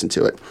need to listen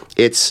to it.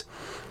 It's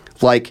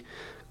like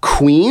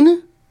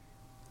Queen,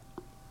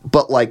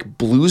 but like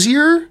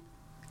bluesier,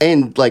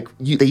 and like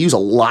they use a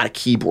lot of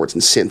keyboards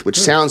and synth, which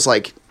sounds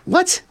like,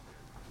 what?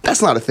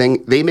 That's not a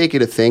thing. They make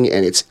it a thing,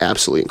 and it's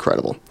absolutely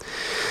incredible.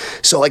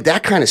 So like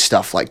that kind of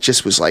stuff, like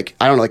just was like,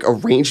 I don't know, like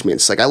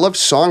arrangements. Like I love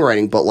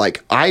songwriting, but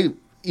like I've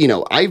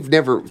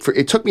never,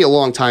 it took me a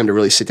long time to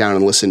really sit down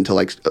and listen to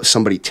like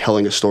somebody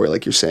telling a story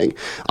like you're saying.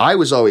 I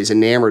was always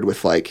enamored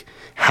with like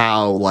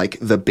how like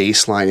the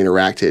bass line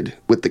interacted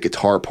with the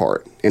guitar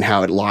part and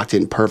how it locked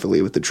in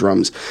perfectly with the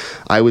drums.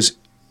 I was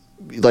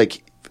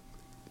like,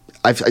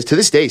 to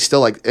this day, still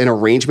like an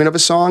arrangement of a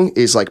song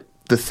is like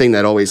the thing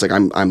that always like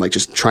I'm like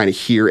just trying to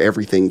hear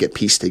everything get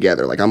pieced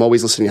together. Like I'm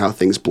always listening to how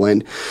things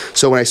blend.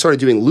 So when I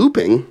started doing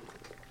looping,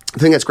 the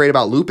thing that's great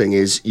about looping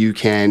is you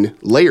can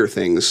layer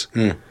things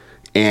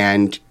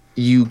and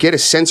you get a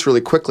sense really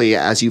quickly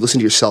as you listen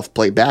to yourself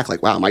play back,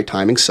 like, wow, my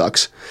timing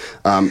sucks.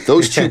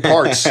 Those 2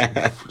 parts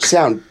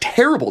sound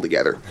terrible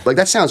together. Like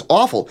that sounds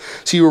awful.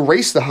 So you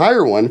erase the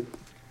higher one,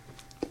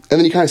 and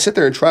then you kind of sit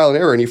there and trial and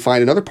error, and you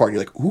find another part, and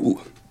you're like,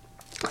 ooh,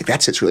 like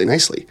that sits really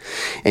nicely.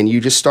 And you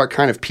just start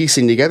kind of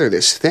piecing together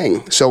this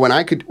thing. So when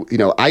I could,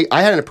 I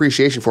had an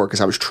appreciation for it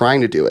because I was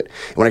trying to do it.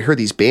 And when I heard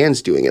these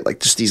bands doing it, like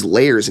just these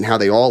layers and how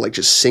they all like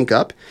just sync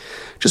up,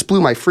 just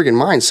blew my friggin'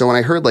 mind. So when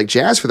I heard like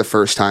jazz for the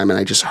first time, and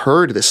I just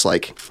heard this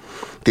like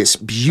this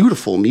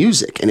beautiful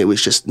music, and it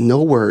was just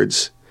no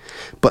words,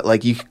 but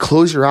like you could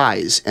close your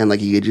eyes and like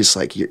you could just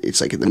like,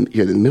 it's like you're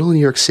in the middle of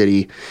New York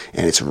City,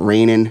 and it's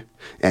raining,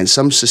 and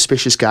some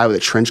suspicious guy with a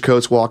trench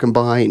coat's walking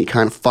by, and you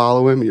kind of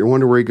follow him, and you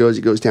wonder where he goes.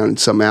 He goes down in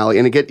some alley,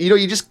 and again,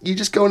 you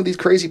just go into these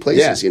crazy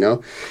places,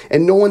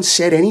 and no one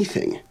said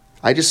anything.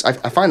 I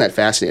find that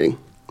fascinating.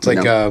 It's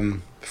like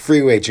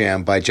Freeway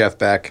Jam by Jeff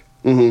Beck.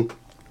 Mm-hmm.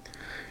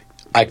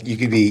 You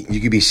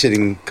could be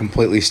sitting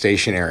completely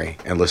stationary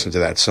and listen to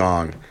that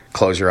song,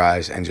 close your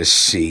eyes, and just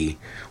see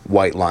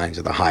white lines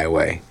of the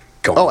highway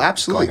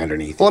absolutely going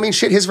underneath. Well, I mean,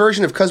 shit, his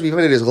version of "Cause We've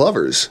Been His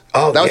Lovers."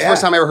 Oh, that was the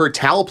first time I ever heard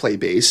Tal play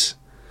bass.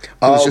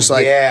 Oh, just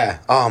like, yeah.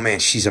 Oh, man,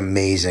 she's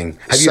amazing.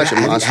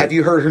 Have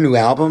you heard her new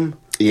album?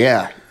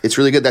 Yeah, it's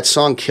really good. That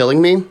song,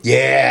 Killing Me?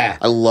 Yeah.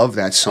 I love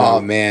that song.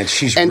 Oh, man,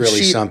 she's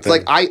really something.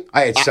 Like, I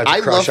had such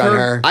a crush on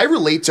her. I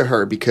relate to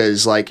her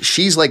because, like,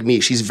 she's like me.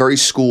 She's very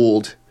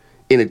schooled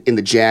in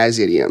the jazz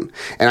idiom.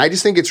 And I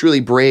just think it's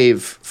really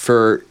brave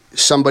for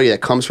somebody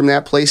that comes from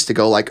that place to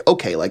go, like,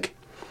 okay, like,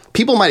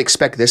 people might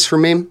expect this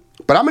from me,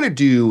 but I'm going to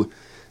do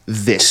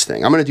this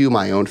thing. I'm going to do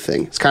my own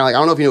thing. It's kind of like, I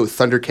don't know if you know who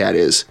Thundercat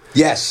is.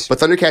 Yes. But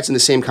Thundercat's in the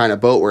same kind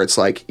of boat where it's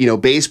like,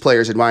 bass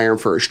players admire him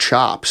for his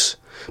chops,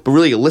 but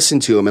really you listen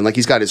to him and like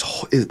he's got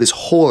this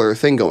whole other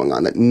thing going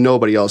on that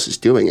nobody else is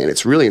doing. And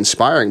it's really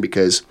inspiring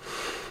because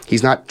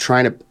he's not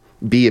trying to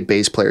be a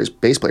bass player's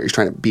bass player. He's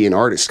trying to be an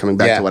artist, coming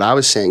back to what I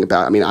was saying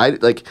about, I mean,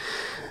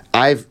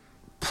 I've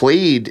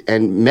played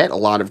and met a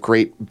lot of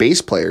great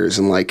bass players,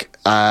 and like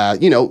I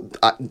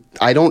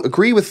don't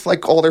agree with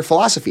like all their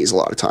philosophies a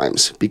lot of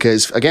times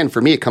because, again,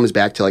 for me it comes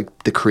back to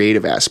like the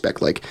creative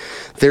aspect. Like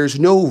there's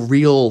no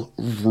real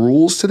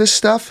rules to this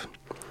stuff.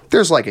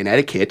 There's like an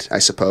etiquette, I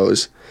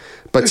suppose,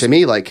 but to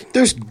me, like,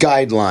 there's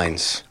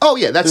guidelines. Oh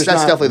yeah, that's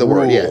definitely the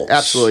word. Yeah,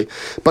 absolutely.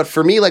 But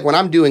for me, like when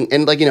I'm doing,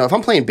 and like if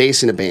I'm playing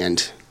bass in a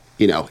band,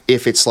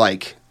 if it's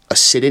like a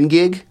sit-in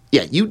gig,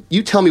 yeah,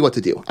 you tell me what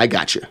to do. I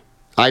got you.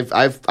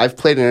 I've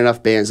played in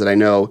enough bands that I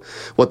know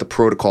what the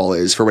protocol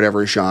is for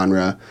whatever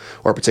genre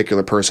or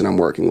particular person I'm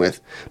working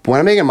with. But when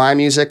I'm making my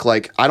music,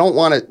 like I don't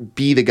want to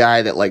be the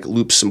guy that like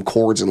loops some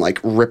chords and like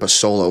rip a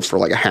solo for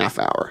like a half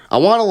hour. I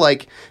want to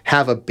like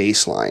have a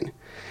bass line.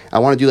 I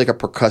want to do like a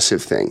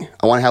percussive thing.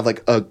 I want to have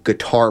like a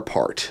guitar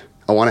part.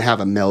 I want to have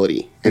a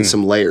melody and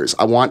some layers.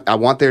 I want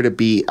it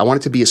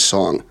to be a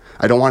song.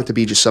 I don't want it to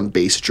be just some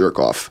bass jerk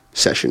off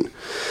session.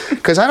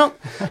 Because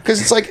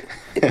it's like,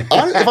 if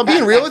I'm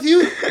being real with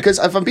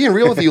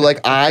you,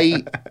 like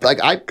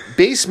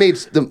bass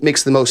makes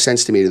the most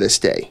sense to me to this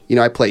day.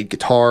 I play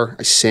guitar,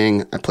 I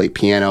sing, I play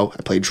piano,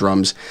 I play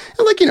drums,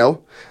 and like I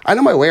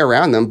know my way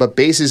around them. But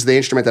bass is the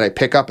instrument that I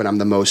pick up, and I'm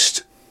the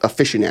most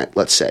efficient at.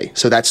 Let's say,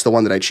 so that's the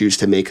one that I choose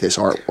to make this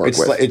artwork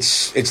with.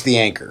 It's the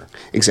anchor.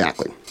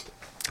 Exactly.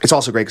 It's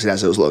also great because it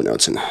has those low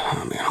notes, and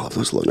oh man, I love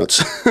those low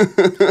notes.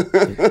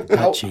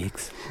 Butt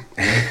cheeks.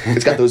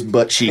 It's got those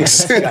butt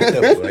cheeks. Got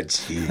the butt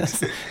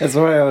cheeks. That's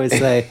what I always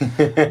say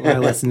when I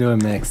listen to a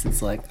mix.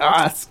 It's like,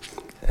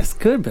 it's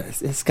good,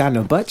 but it's got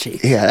no butt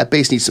cheeks. Yeah, that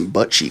bass needs some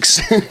butt cheeks.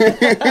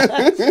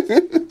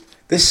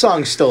 This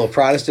song's still a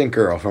Protestant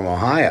girl from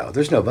Ohio.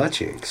 There's no butt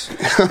cheeks.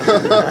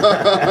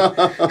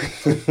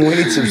 We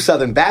need some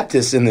Southern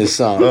Baptists in this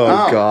song.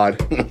 Oh. God.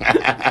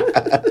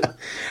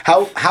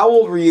 How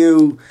old were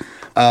you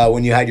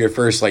when you had your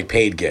first like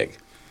paid gig?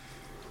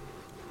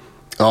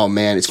 Oh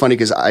man, it's funny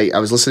because I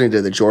was listening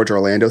to the George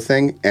Orlando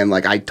thing, and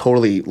like I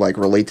totally like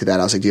relate to that.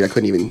 I was like, dude, I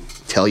couldn't even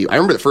tell you. I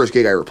remember the first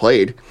gig I ever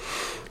played.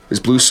 It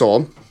was Blue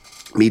Soul.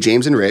 Me,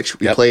 James, and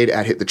Rich. We played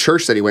at the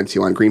church that he went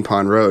to on Green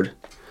Pond Road.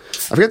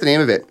 I forget the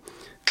name of it.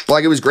 But,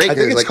 like, it was great. I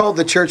think it's like, called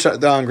the church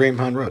on Green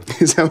Pond Road.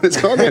 Is that what it's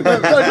called? Yeah,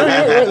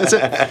 that's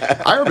it.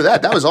 I remember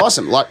that. That was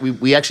awesome.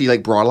 We actually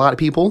like brought a lot of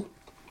people.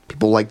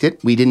 People liked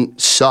it. We didn't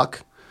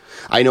suck.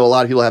 I know a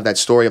lot of people have that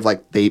story of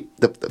like the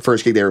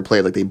first gig they ever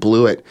played, like they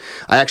blew it.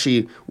 I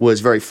actually was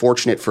very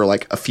fortunate for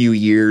like a few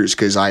years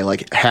because I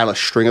like had a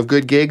string of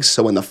good gigs.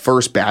 So when the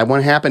first bad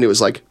one happened, it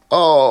was like,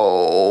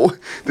 oh,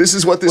 this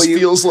is what this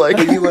feels like.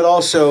 But you would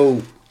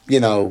also, you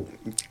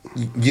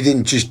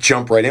didn't just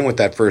jump right in with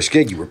that first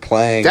gig. You were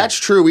playing. That's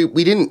true.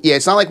 We didn't. Yeah,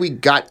 it's not like we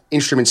got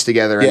instruments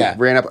together and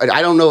ran up.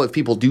 I don't know if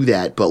people do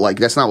that, but like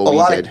that's not what we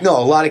did. A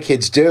lot of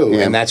kids do,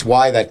 and that's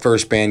why that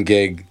first band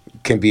gig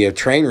can be a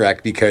train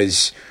wreck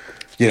because.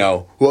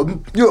 I've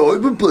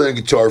been playing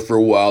guitar for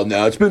a while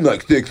now. It's been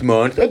like 6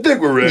 months. I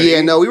think we're ready.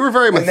 Yeah, no, we were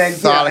very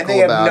methodical and they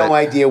have no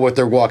idea what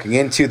they're walking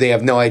into. They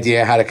have no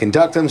idea how to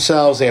conduct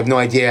themselves. They have no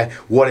idea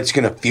what it's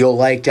going to feel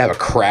like to have a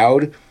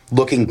crowd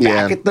looking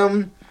back at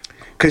them.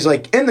 Because,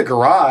 like, in the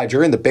garage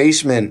or in the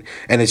basement,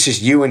 and it's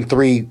just you and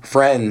 3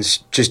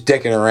 friends just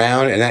dicking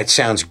around, and that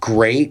sounds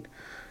great.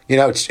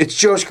 It's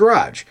Joe's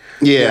garage.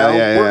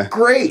 Yeah, We're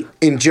great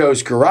in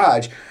Joe's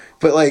garage,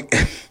 but, like...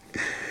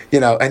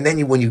 and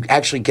then when you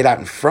actually get out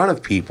in front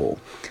of people,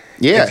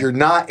 if you're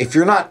not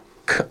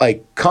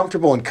like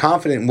comfortable and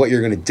confident in what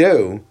you're going to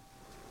do,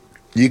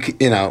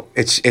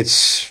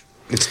 it's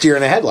deer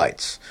in the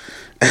headlights.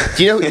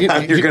 You're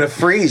going to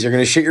freeze. You're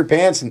going to shit your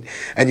pants, and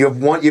you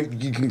have one.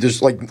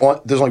 There's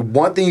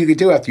one thing you can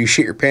do after you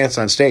shit your pants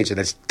on stage, and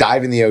that's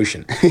dive in the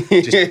ocean.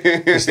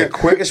 It's the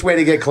quickest way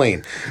to get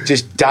clean.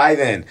 Just dive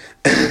in.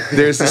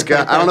 There's this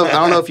guy. I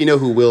don't know if you know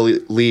who Willie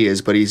Lee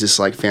is, but he's this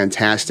like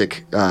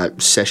fantastic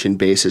session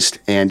bassist.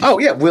 And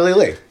Willie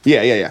Lee.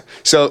 Yeah.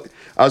 So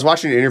I was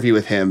watching an interview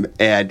with him,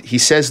 and he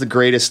says the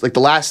greatest. Like the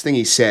last thing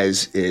he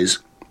says is,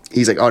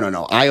 he's like, "Oh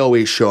no, I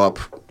always show up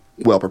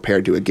well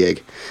prepared to a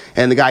gig."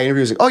 And the guy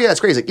interviews like, "Oh yeah, that's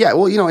great." He's like, "Yeah,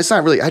 well, it's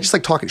not really. I just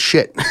like talking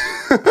shit."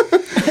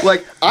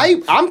 Like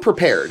I'm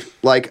prepared.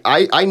 Like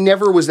I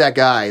never was that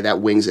guy that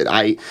wings it.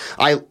 I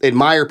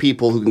admire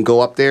people who can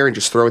go up there and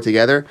just throw it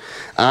together.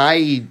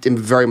 I am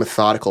very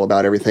methodical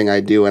about everything I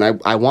do,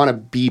 and I want to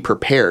be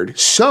prepared.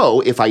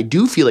 So if I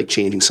do feel like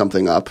changing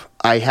something up,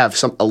 I have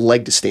a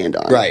leg to stand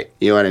on. Right.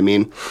 You know what I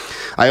mean?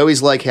 I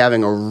always like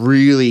having a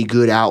really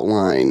good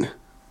outline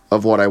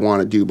of what I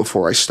want to do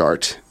before I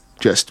start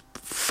just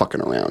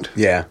fucking around.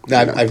 Yeah.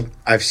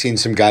 I've seen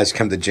some guys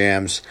come to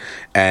jams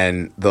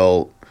and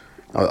I'll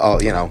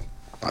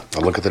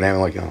look at the name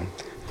and like,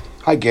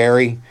 "Hi,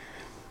 Gary,"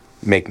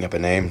 making up a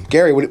name.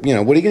 "Gary, what are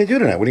you going to do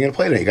tonight? What are you going to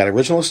play tonight? You got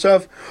original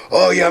stuff?"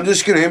 "Oh yeah, I'm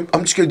just gonna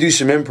do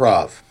some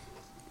improv."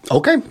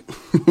 Okay.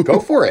 Go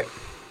for it.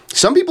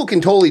 Some people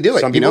can totally do it.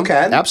 Some people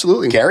can.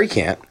 Absolutely. Gary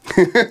can't.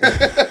 And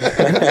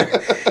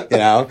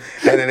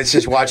then it's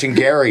just watching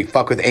Gary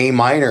fuck with A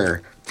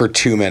minor for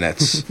 2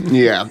 minutes.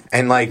 Yeah.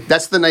 And like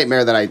that's the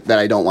nightmare that I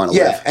don't want to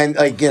live. Yeah, and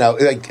like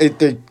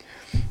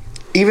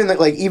even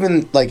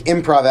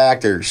improv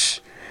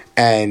actors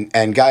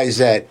and guys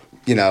that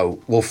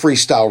will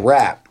freestyle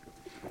rap,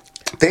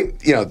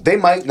 they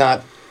might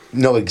not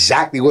know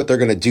exactly what they're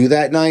going to do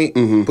that night,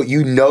 but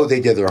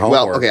they did their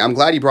homework. Well, okay, I'm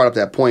glad you brought up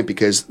that point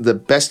because the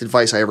best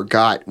advice I ever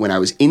got when I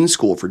was in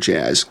school for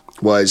jazz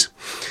was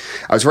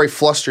I was very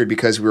flustered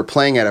because we were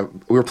playing a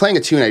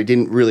tune I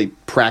didn't really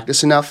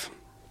practice enough.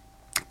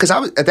 Because I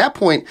was at that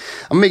point,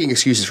 I'm making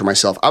excuses for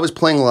myself. I was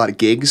playing a lot of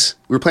gigs.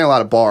 We were playing a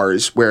lot of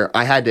bars where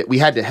we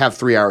had to have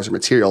 3 hours of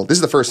material. This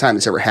is the first time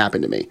this ever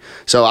happened to me.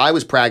 So I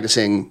was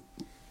practicing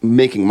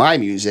making my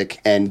music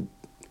and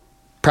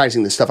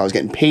practicing the stuff I was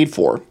getting paid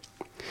for.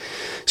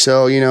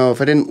 So,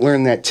 if I didn't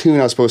learn that tune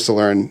I was supposed to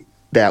learn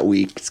that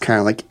week, it's kind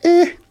of like,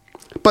 eh.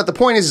 But the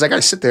point is I got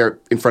to sit there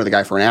in front of the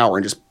guy for an hour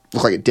and just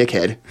look like a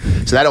dickhead.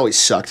 So that always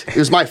sucked. It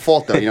was my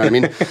fault, though, you know what I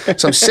mean?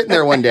 So I'm sitting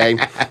there one day,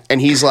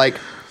 and he's like,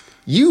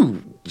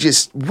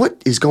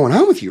 what is going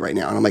on with you right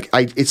now? And I'm like,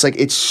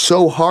 it's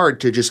so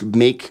hard to just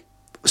make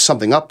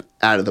something up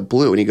out of the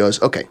blue. And he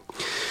goes, okay,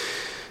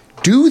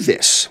 do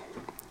this.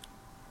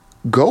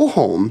 Go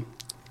home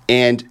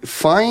and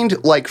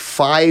find like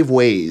 5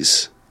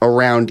 ways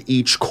around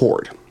each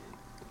chord.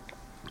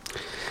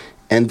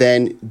 And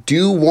then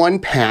do one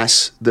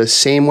pass the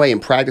same way and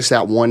practice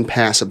that one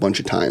pass a bunch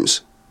of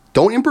times.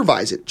 Don't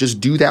improvise it. Just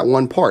do that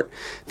one part.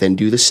 Then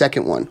do the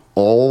second one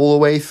all the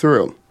way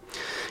through.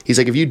 He's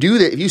like, if you do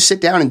that, if you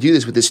sit down and do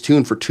this with this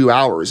tune for 2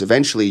 hours,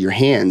 eventually your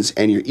hands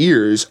and your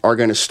ears are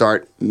going to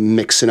start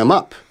mixing them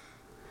up.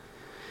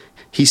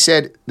 He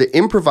said the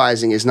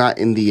improvising is not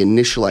in the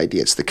initial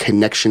idea, it's the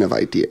connection of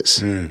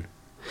ideas,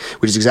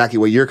 which is exactly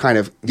what you're kind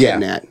of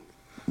getting at.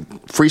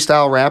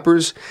 Freestyle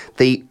rappers,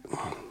 they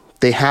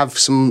have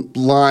some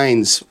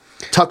lines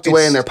tucked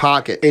away in their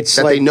pocket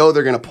that they know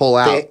they're going to pull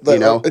out.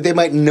 They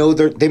might know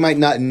they might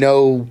not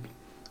know,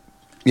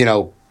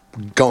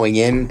 going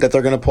in that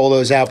they're going to pull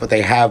those out, but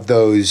they have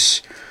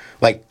those.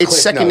 Like it's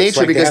second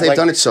nature because they've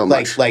done it so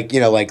much. Like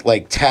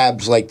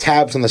tabs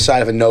on the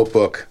side of a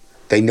notebook.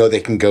 They know they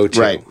can go to.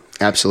 Right.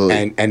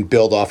 Absolutely. And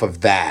build off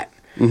of that.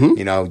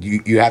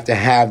 Mm-hmm. You have to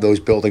have those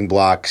building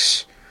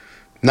blocks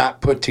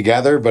not put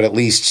together, but at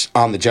least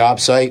on the job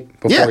site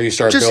before you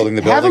start building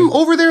the building. Have them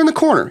over there in the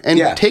corner and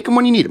take them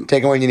when you need them.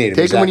 Take them when you need them.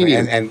 Take them when you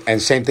need them.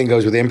 And same thing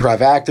goes with improv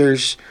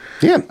actors.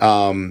 Yeah.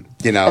 I mean,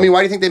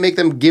 why do you think they make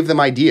them give them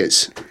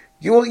ideas?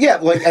 Well, yeah,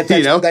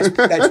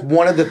 that's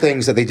one of the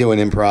things that they do in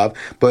improv.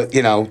 But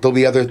there'll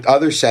be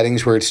other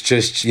settings where it's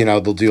just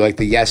they'll do like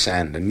the yes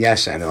and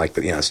like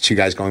it's two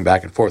guys going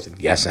back and forth and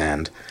yes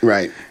and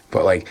right.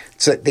 But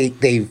so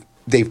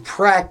they've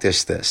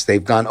practiced this.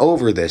 They've gone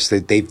over this.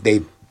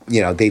 They've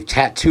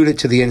tattooed it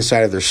to the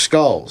inside of their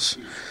skulls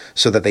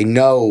so that they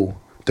know.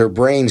 Their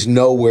brains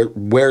know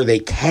where they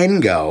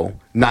can go,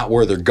 not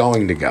where they're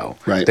going to go.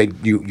 Right.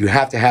 You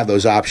have to have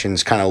those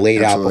options kind of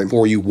laid out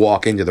before you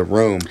walk into the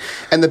room.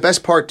 And the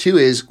best part too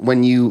is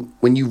when you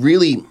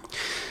really,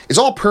 it's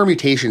all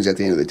permutations at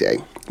the end of the day.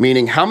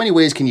 Meaning, how many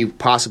ways can you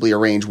possibly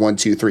arrange 1,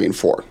 2, 3, and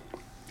 4?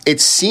 It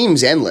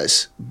seems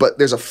endless, but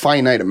there's a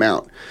finite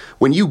amount.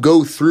 When you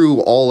go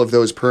through all of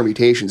those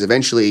permutations,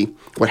 eventually,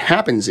 what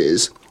happens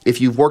is, if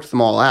you've worked them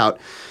all out,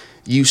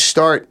 you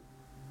start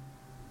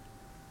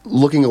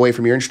looking away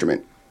from your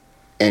instrument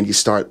and you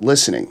start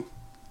listening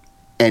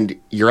and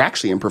you're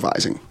actually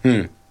improvising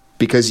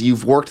because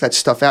you've worked that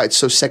stuff out. It's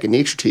so second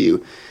nature to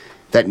you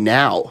that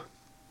now,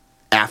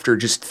 after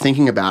just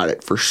thinking about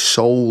it for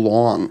so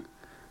long,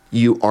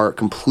 you are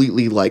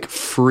completely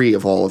free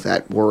of all of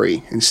that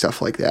worry and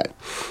stuff like that.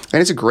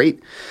 And it's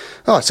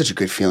it's such a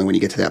good feeling when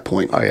you get to that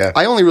point. Oh yeah.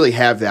 I only really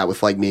have that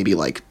with maybe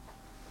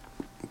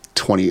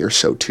 20 or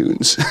so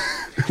tunes.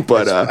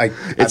 But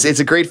it's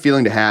a great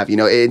feeling to have.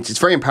 It's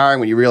very empowering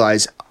when you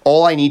realize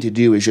all I need to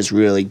do is just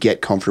really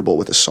get comfortable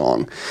with a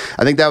song.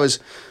 I think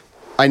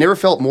I never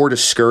felt more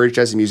discouraged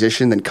as a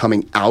musician than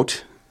coming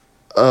out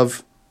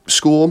of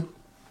school,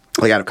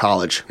 out of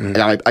college. Mm-hmm.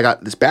 And I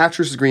got this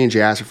bachelor's degree in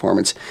jazz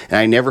performance, and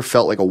I never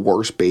felt like a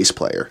worse bass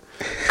player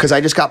because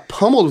I just got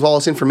pummeled with all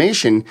this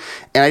information,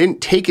 and I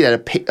didn't take it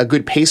at a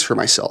good pace for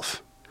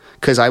myself.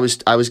 Because I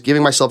was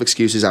giving myself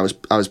excuses. I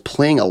was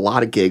playing a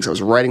lot of gigs. I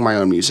was writing my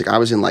own music. I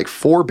was in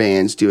 4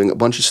 bands doing a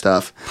bunch of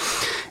stuff,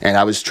 and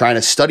I was trying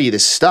to study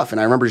this stuff. And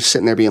I remember just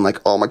sitting there being like,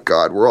 "Oh my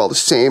God, we're all the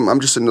same.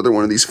 I'm just another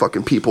one of these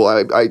fucking people.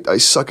 I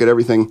suck at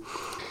everything."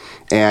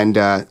 And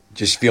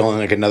just feeling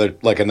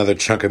like another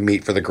chunk of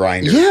meat for the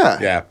grinder. Yeah,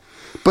 yeah.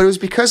 But it was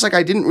because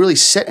I didn't really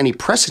set any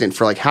precedent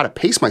for how to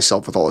pace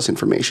myself with all this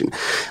information.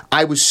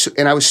 I was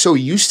so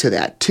used to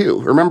that too.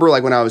 Remember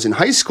when I was in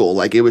high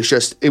school,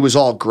 it was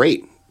all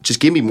great. Just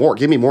give me more.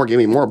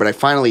 But I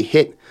finally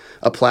hit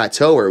a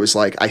plateau where it was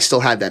I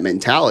still had that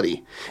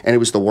mentality, and it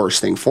was the worst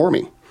thing for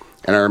me.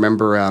 And I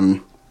remember,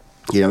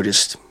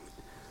 just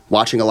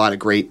watching a lot of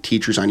great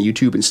teachers on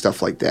YouTube and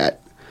stuff like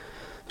that.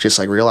 Just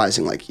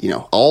realizing,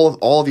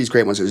 all of these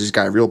great ones. There's this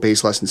guy, Real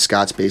Bass Lessons,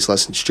 Scott's Bass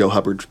Lessons, Joe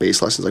Hubbard's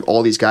Bass Lessons.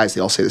 All these guys, they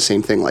all say the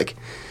same thing.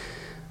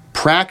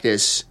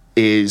 Practice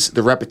is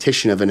the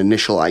repetition of an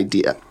initial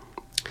idea.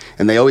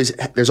 And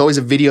there's always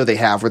a video they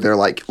have where they're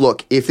like,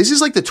 look, if this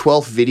is the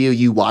 12th video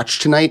you watch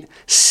tonight,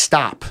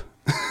 stop.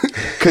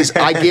 Because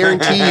I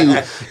guarantee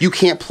you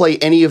can't play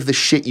any of the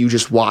shit you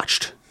just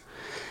watched.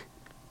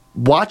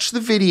 Watch the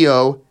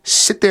video,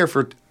 sit there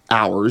for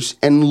hours,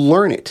 and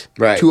learn it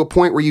to a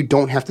point where you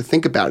don't have to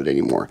think about it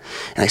anymore.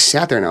 And I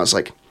sat there and I was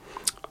like,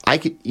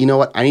 you know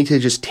what? I need to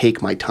just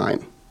take my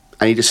time.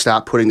 I need to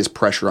stop putting this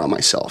pressure on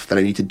myself that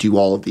I need to do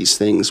all of these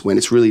things when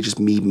it's really just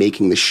me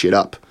making this shit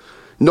up.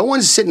 No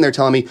one's sitting there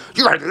telling me,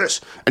 you got to do this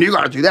and you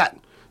got to do that.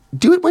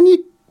 Do it when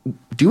you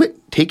do it.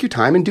 Take your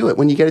time and do it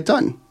when you get it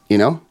done,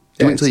 Do it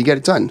until you get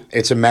it done.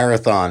 It's a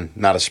marathon,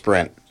 not a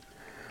sprint.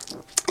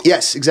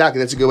 Yes, exactly.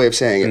 That's a good way of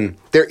saying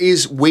it. There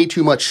is way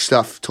too much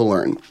stuff to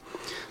learn.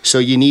 So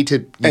you need to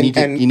take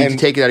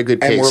it at a good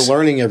pace. And we're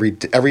learning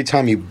every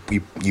time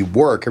you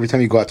work, every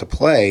time you go out to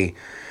play,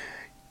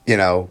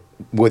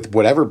 with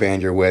whatever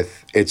band you're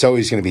with, it's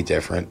always going to be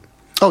different.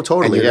 Oh,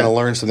 totally. And you're going to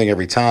learn something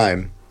every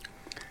time,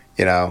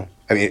 I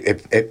mean,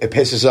 it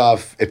pisses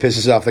off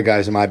the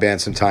guys in my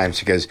band sometimes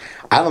because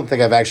I don't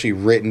think I've actually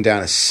written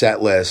down a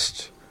set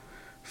list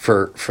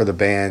for the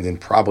band in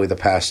probably the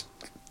past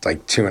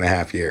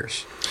 2.5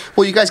 years.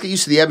 Well, you guys get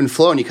used to the ebb and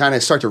flow, and you kind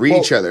of start to read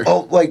each other.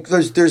 Oh,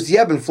 there's the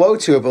ebb and flow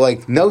to it, but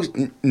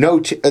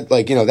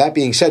that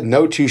being said,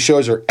 no 2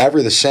 shows are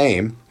ever the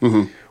same.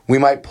 Mm-hmm. we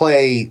might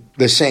play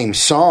the same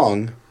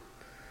song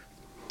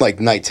like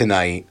night to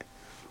night,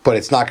 but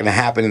it's not going to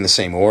happen in the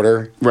same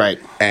order. Right.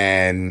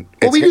 And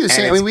we do the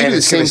same. We do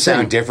the same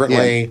sound thing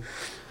differently. Yeah.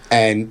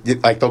 And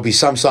like there'll be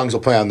some songs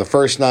we'll play on the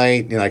first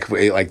night, you know,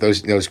 like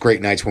those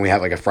great nights when we have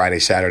like a Friday,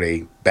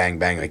 Saturday, bang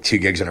bang, like 2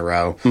 gigs in a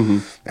row,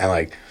 and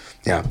like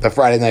the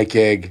Friday night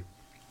gig.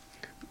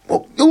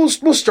 Well,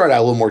 we'll start out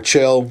a little more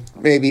chill,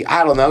 maybe.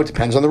 I don't know. It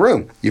depends on the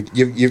room.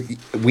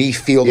 We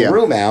feel the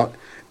room out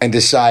and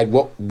decide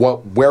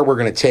where we're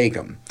going to take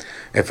them.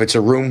 If it's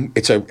a room,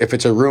 if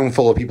it's a room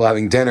full of people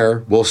having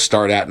dinner, we'll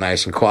start out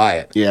nice and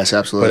quiet. Yes,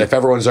 absolutely. But if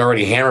everyone's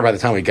already hammered by the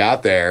time we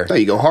got there,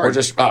 you go hard. We're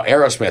just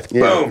Aerosmith,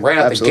 boom, right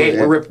out the gate.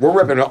 Yeah.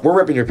 We're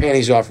ripping your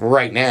panties off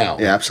right now.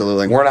 Yeah,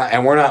 absolutely. We're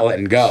not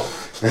letting go.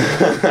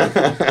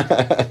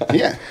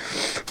 Yeah,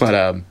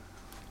 but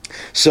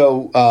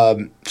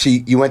so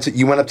you went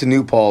up to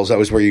New Paltz. That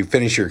was where you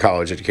finished your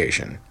college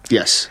education.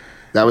 Yes,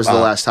 that was the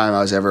last time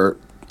I ever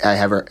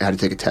had to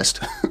take a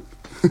test.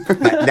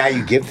 Now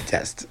you give the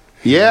test.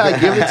 Yeah, I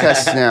give the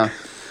tests now.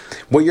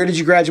 What year did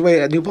you graduate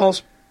at New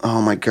Paltz?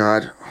 Oh my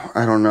God,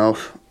 I don't know.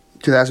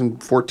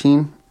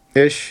 2014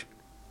 ish.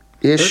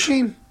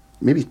 13?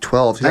 Maybe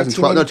 12.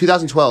 2012. No,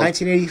 2012.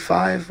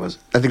 1985 was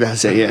it? I think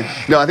that's it. Yeah.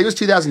 No, I think it was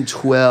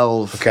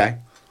 2012. Okay.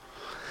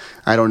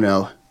 I don't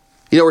know.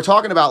 We're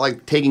talking about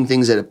like taking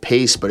things at a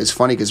pace, but it's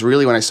funny because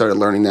really when I started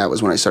learning that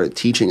was when I started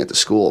teaching at the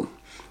school.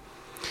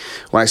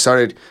 When I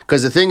started,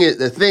 because the thing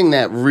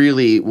that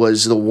really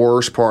was the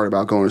worst part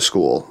about going to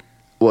school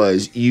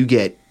was you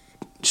get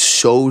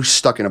so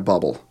stuck in a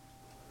bubble.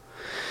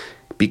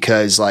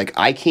 Because like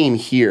I came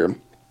here,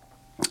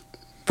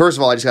 first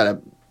of all, I just got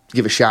to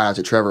give a shout out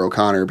to Trevor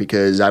O'Connor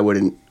because I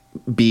wouldn't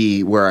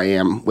be where I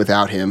am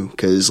without him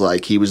because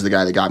like he was the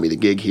guy that got me the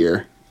gig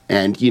here.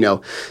 And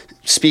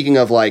speaking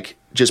of like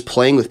just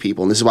playing with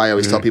people, and this is why I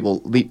always tell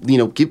people,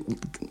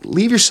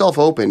 leave yourself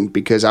open,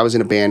 because I was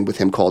in a band with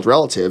him called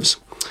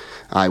Relatives.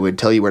 I would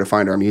tell you where to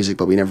find our music,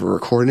 but we never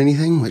recorded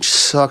anything, which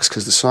sucks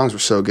because the songs were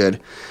so good.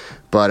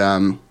 But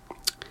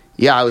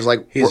yeah, I was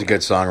like, he's a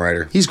good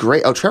songwriter. He's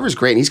great. Oh, Trevor's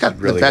great, and he's got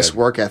really the best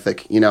work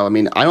ethic. I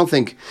mean, I don't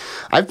think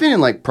I've been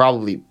in like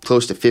probably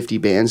close to 50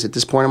 bands at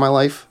this point in my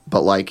life,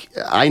 but like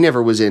I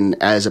never was in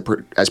as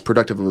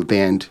productive of a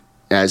band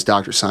as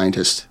Dr.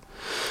 Scientist.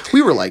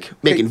 We were like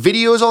making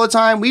videos all the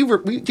time. We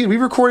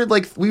recorded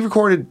when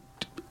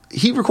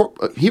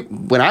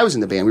I was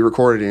in the band, we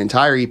recorded an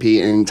entire EP,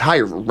 an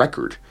entire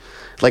record,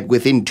 like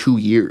within 2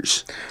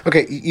 years.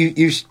 Okay,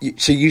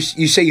 so you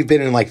say you've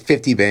been in like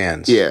 50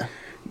 bands. Yeah.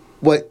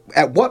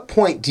 At what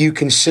point do you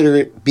consider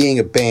it being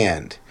a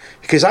band?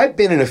 Because I've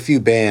been in a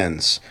few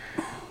bands,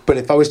 but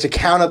if I was to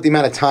count up the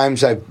amount of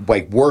times I've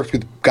like worked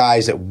with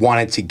guys that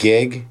wanted to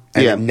gig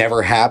and it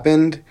never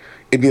happened,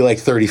 it'd be like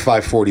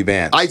 35, 40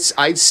 bands.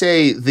 I'd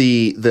say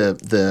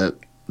the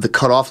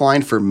cutoff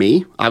line for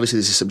me, obviously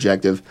this is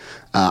subjective,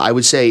 I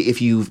would say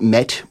if you've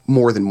met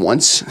more than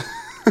once.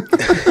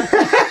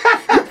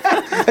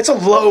 That's a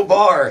low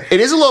bar. It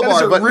is a low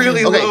bar, but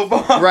really low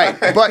bar. Right.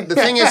 But the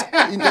thing is,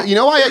 you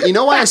know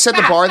why I set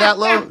the bar that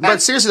low?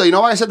 But seriously, though, you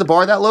know why I set the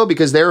bar that low?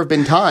 Because there have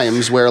been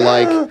times where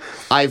like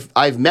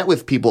I've met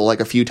with people like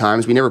a few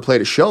times. We never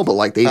played a show, but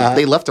like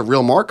they left a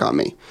real mark on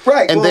me.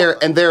 Right.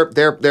 And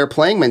their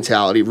playing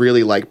mentality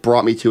really like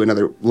brought me to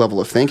another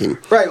level of thinking.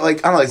 Right.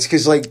 Like I don't know. It's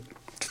because like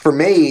for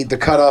me the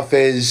cutoff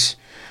is,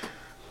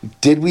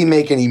 did we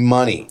make any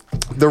money?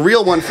 The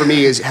real one for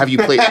me is, have you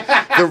played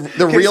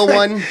the real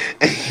one?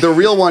 The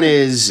real one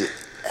is,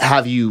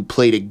 have you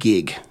played a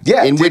gig?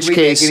 Yeah. In which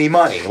case, make any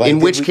money? Like, in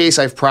which case,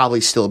 I've probably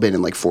still been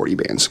in like 40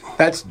 bands.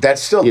 That's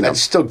still good.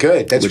 That's really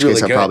good. In which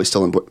case, I'm probably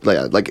still in.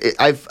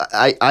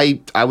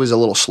 I was a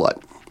little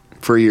slut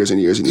for years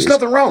and years and years. There's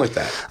nothing wrong with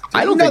that.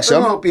 I don't think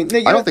so.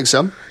 I don't think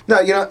so.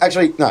 No,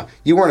 actually, no.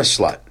 You weren't a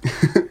slut.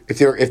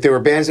 if there were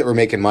bands that were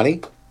making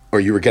money, or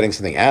you were getting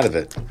something out of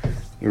it,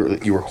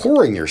 you were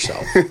whoring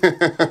yourself.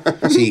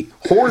 See,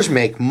 whores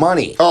make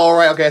money. Oh,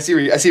 right. Okay, I see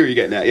where you're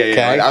getting at. Yeah.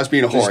 Okay? Right. I was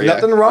being a whore. There's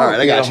nothing wrong with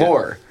being a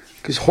whore,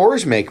 because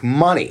whores make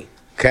money.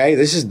 Okay,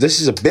 this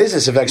is a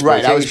business of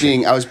exploitation.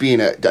 Right. I was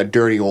being a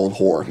dirty old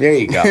whore. There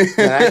you go.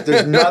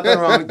 There's nothing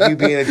wrong with you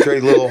being a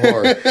dirty little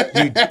whore.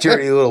 You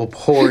dirty little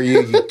whore.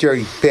 You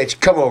dirty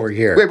bitch. Come over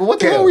here. Wait, but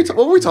what were we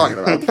talking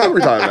about? What were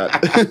we talking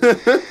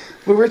about?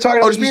 We were talking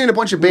about just being in a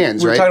bunch of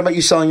bands, right? We were talking about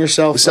you selling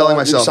yourself. Selling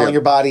myself. Selling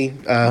your body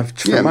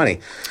for money.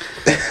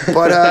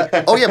 But,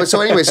 but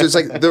so anyway,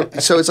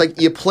 so it's like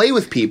you play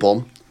with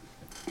people,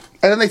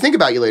 and then they think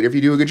about you later if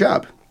you do a good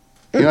job.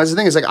 That's the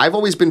thing. It's like I've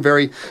always been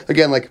very,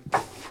 again, like,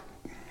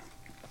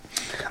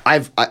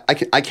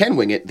 I can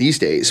wing it these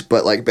days,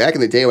 but like back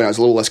in the day when I was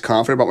a little less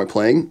confident about my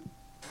playing,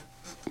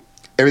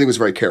 everything was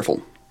very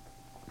careful.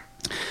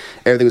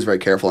 And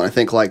I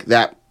think like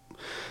that,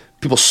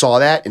 people saw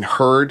that and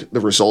heard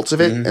the results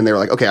of it, and they were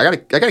like, okay, I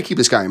gotta keep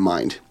this guy in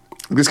mind.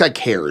 This guy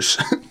cares,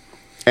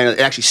 and it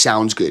actually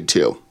sounds good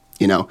too.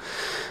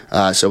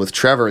 So with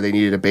Trevor, they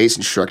needed a bass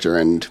instructor,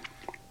 and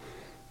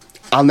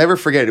I'll never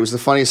forget it. It was the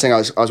funniest thing. I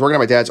was working at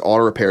my dad's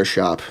auto repair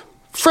shop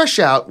fresh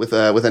out with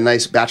a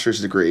nice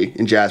bachelor's degree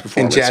in jazz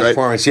performance. In jazz right?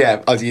 performance, yeah.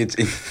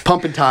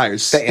 Pumping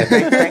tires.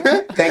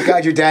 Thank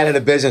God your dad had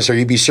a business, or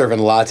you'd be serving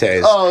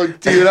lattes. Oh,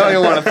 dude, I don't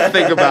even want to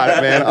think about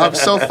it, man. I'm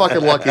so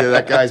fucking lucky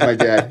that guy's my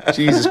dad.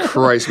 Jesus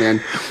Christ,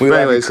 man. We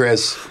But love you,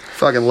 Chris.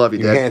 Fucking love you,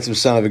 You Dad. handsome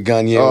son of a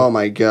gun, you. Oh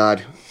my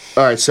God.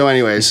 All right, so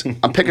anyways,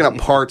 I'm picking up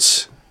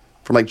parts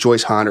from like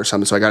Joyce Honda or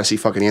something, so I got to see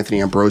fucking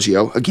Anthony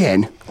Ambrosio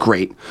again.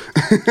 Great.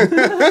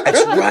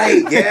 That's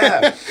right,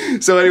 yeah.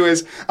 So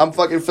anyways, I'm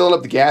fucking filling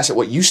up the gas at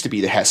what used to be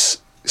the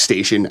Hess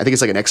station. I think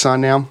it's like an Exxon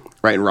now,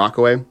 right in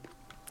Rockaway.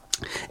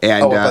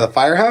 And By the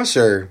firehouse,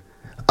 or?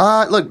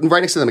 look,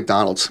 right next to the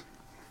McDonald's.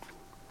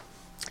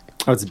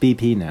 Oh, it's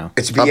BP now.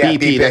 It's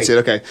BP, that's it.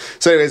 Okay.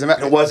 So anyways,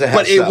 It was a Hess.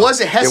 but it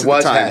was a Hess It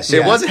was at the time. Hess.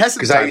 It was a Hess at the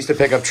Because time. I used to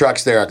pick up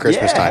trucks there at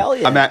Christmas time. Hell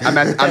yeah. I'm at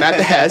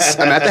the Hess.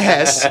 I'm at the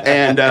Hess,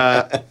 and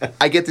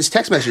I get this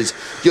text message.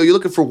 Yo, you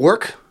looking for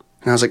work?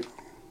 And I was like,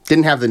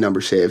 didn't have the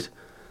number saved.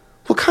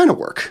 What kind of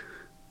work?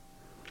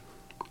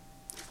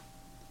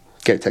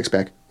 Get a text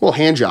back. Well,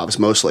 hand jobs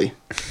mostly.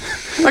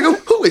 I go,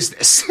 who is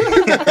this?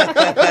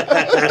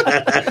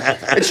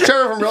 It's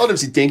Trevor from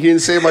Relatives. He dinky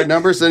didn't save my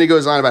number. So then he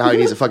goes on about how he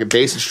needs a fucking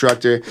bass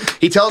instructor.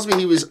 He tells me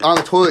he was on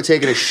the toilet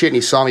taking a shit and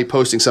he saw me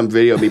posting some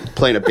video of me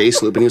playing a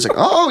bass loop. And he was like,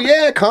 oh,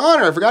 yeah,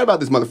 Connor. I forgot about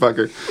this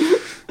motherfucker.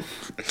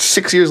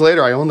 6 years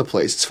later, I own the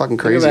place. It's fucking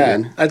crazy, that.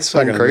 man. That's It's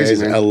fucking fucking crazy,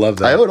 amazing. man. I love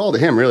that. I owe it all to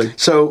him, really.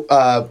 So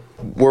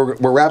we're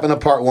wrapping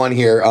up part one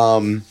here.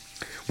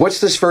 What's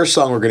this first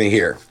song we're going to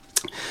hear?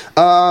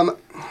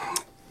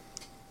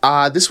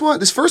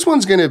 This first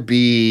one's gonna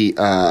be.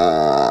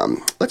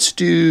 Let's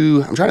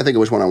do. I'm trying to think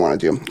of which one I want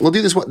to do. We'll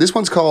do this one. This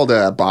one's called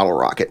 "Bottle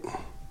Rocket,"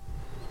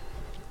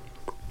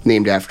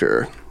 named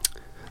after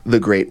the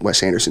great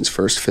Wes Anderson's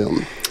first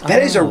film.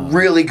 That is a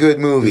really good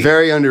movie.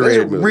 Very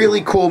underrated That is a movie.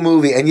 really cool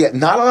movie, and yet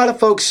not a lot of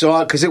folks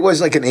saw it because it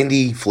was like an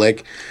indie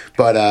flick.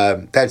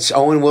 But that's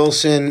Owen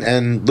Wilson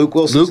and Luke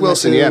Wilson. Luke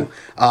Wilson, yeah.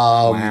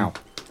 Wow.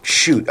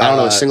 Shoot, I don't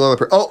know a single other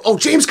person. Oh,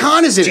 James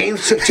Caan is in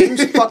it.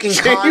 James fucking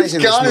Caan is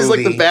in this Caan is like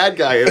movie. the bad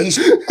guy. In it. He's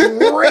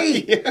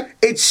great.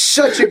 It's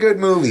such a good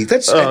movie.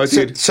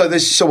 Dude.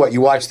 So what?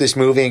 You watched this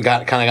movie and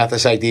kind of got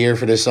this idea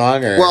for this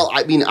song, or Well,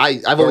 I mean,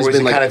 I've always was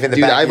been it like, kind of in the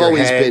dude, back of I've your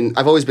always head?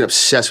 been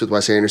obsessed with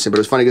Wes Anderson. But it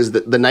was funny because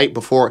the night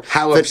before,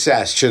 how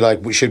obsessed?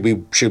 Should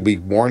we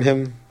warn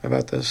him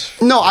about this?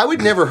 No, I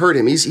would never hurt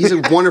him. He's a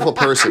wonderful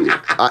person.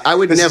 I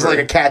would This never is like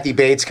a Kathy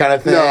Bates kind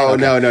of thing. No,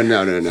 Okay.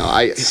 no.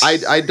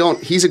 I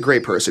don't. He's a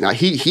great person.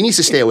 He needs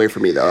to stay away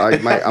from me though. I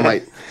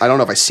might. I don't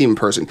know if I see him in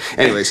person.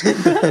 Anyways,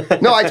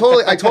 no. I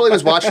totally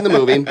was watching the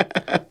movie,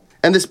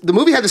 and the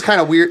movie had this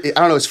kind of weird. I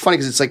don't know. It's funny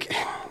because it's like.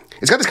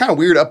 It's got this kind of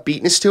weird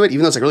upbeatness to it,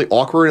 even though it's like really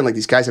awkward and like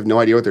these guys have no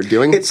idea what they're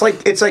doing. It's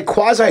like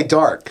quasi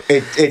dark.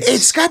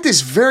 It's got this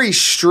very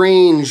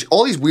strange,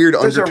 all these weird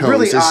There's undertones. a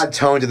really odd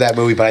tone to that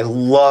movie, but I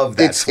love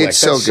that. It's flick.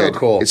 so That's good. So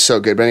cool. It's so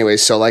good. But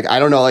anyways, so like I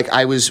don't know, like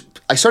I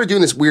started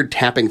doing this weird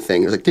tapping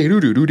thing. It was like and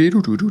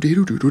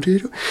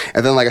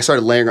then like I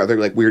started layering other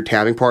like weird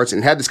tapping parts,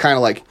 and it had this kind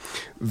of like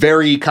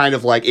very kind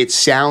of like it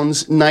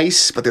sounds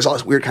nice, but there's all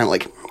this weird kind of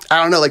like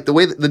I don't know, like the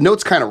way that the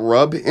notes kind of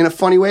rub in a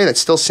funny way that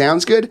still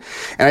sounds good.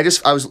 And I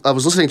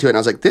was listening to it and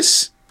I was like,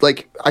 this,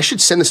 like, I should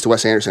send this to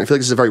Wes Anderson. I feel like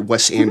this is a very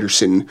Wes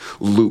Anderson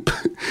loop.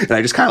 And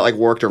I just kind of like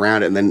worked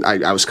around it, and then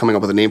I was coming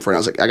up with a name for it. And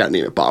I was like, I got to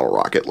name it Bottle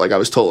Rocket. Like I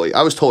was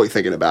totally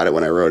thinking about it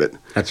when I wrote it.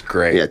 That's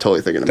great. Yeah,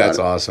 totally thinking about That's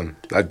it. awesome.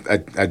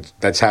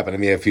 That's happened to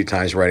me a few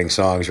times writing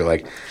songs. Where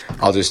like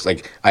I'll just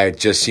like I had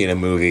just seen a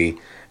movie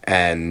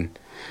and.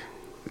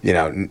 You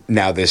know,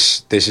 now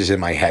this is in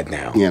my head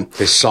now. Yeah.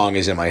 This song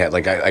is in my head.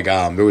 Like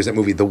there was that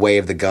movie, The Way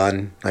of the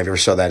Gun. I never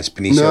saw that. It's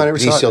No, I never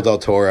saw Benicio it. del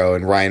Toro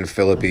and Ryan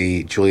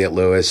Phillippe, Juliette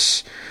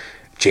Lewis,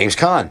 James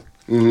Caan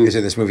is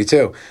in this movie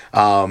too.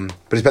 But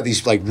it's about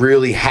these like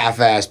really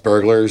half-assed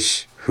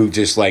burglars who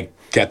just like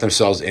get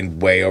themselves in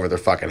way over their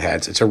fucking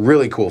heads. It's a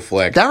really cool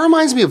flick. That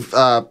reminds me of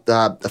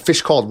a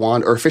fish called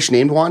Wanda, or a fish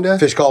named Wanda.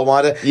 Fish Called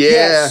Wanda. Yeah.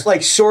 Yes,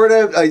 like sort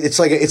of. It's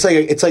like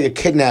a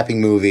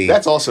kidnapping movie.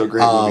 That's also a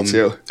great movie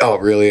too. Oh,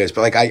 it really is.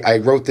 But like I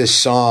wrote this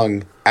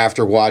song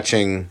after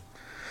watching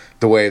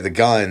The Way of the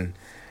Gun,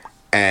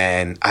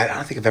 and I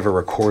don't think I've ever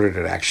recorded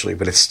it actually,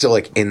 but it's still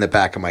like in the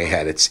back of my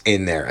head. It's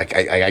in there.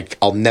 Like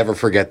I'll never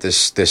forget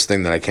this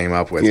thing that I came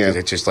up with. Yeah. 'Cause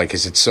it's just like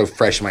it's so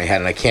fresh in my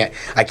head, and I can't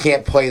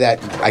play that.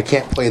 I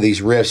can't play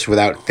these riffs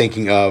without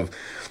thinking of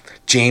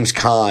James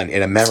Caan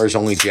in a members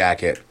only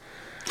jacket,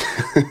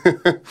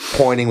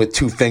 pointing with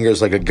two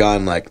fingers like a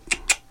gun, like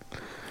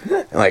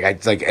I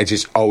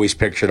just always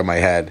pictured in my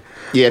head.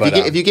 Yeah, But,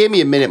 if you gave me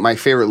a minute, my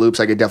favorite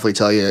loops, I could definitely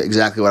tell you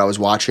exactly what I was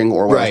watching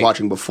or what I was Right.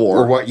 watching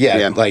before. Or what?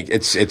 Yeah, like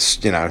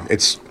it's you know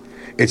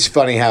it's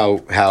funny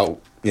how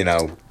you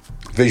know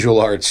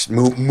visual arts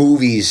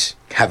movies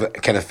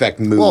can affect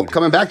mood. Well,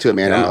 coming back to it,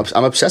 man, Yeah.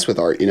 I'm obsessed with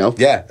art. You know,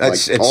 Yeah, like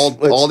it's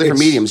all different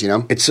mediums. You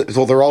know,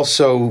 they're all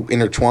so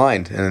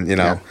intertwined, and you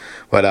know,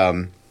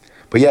 Yeah.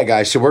 but yeah,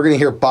 guys. So we're gonna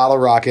hear Bottle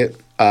Rocket.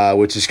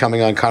 which is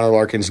coming on Connor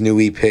Larkin's new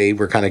EP.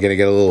 We're kind of going to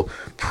get a little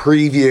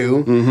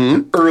preview,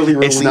 an early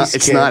release.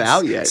 It's not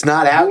out yet. It's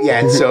not out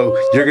yet, so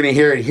you're going to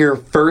hear it here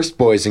first,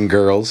 boys and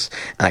girls,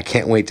 and I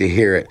can't wait to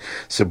hear it.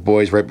 So,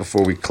 boys, right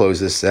before we close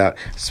this out,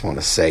 I just want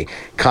to say,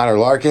 Connor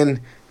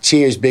Larkin,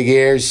 cheers, big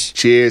ears.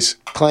 Cheers.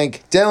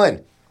 Clink.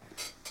 Dylan,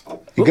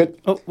 you good?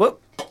 Oh,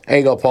 whoop. There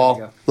you go,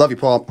 Paul. Love you,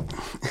 Paul.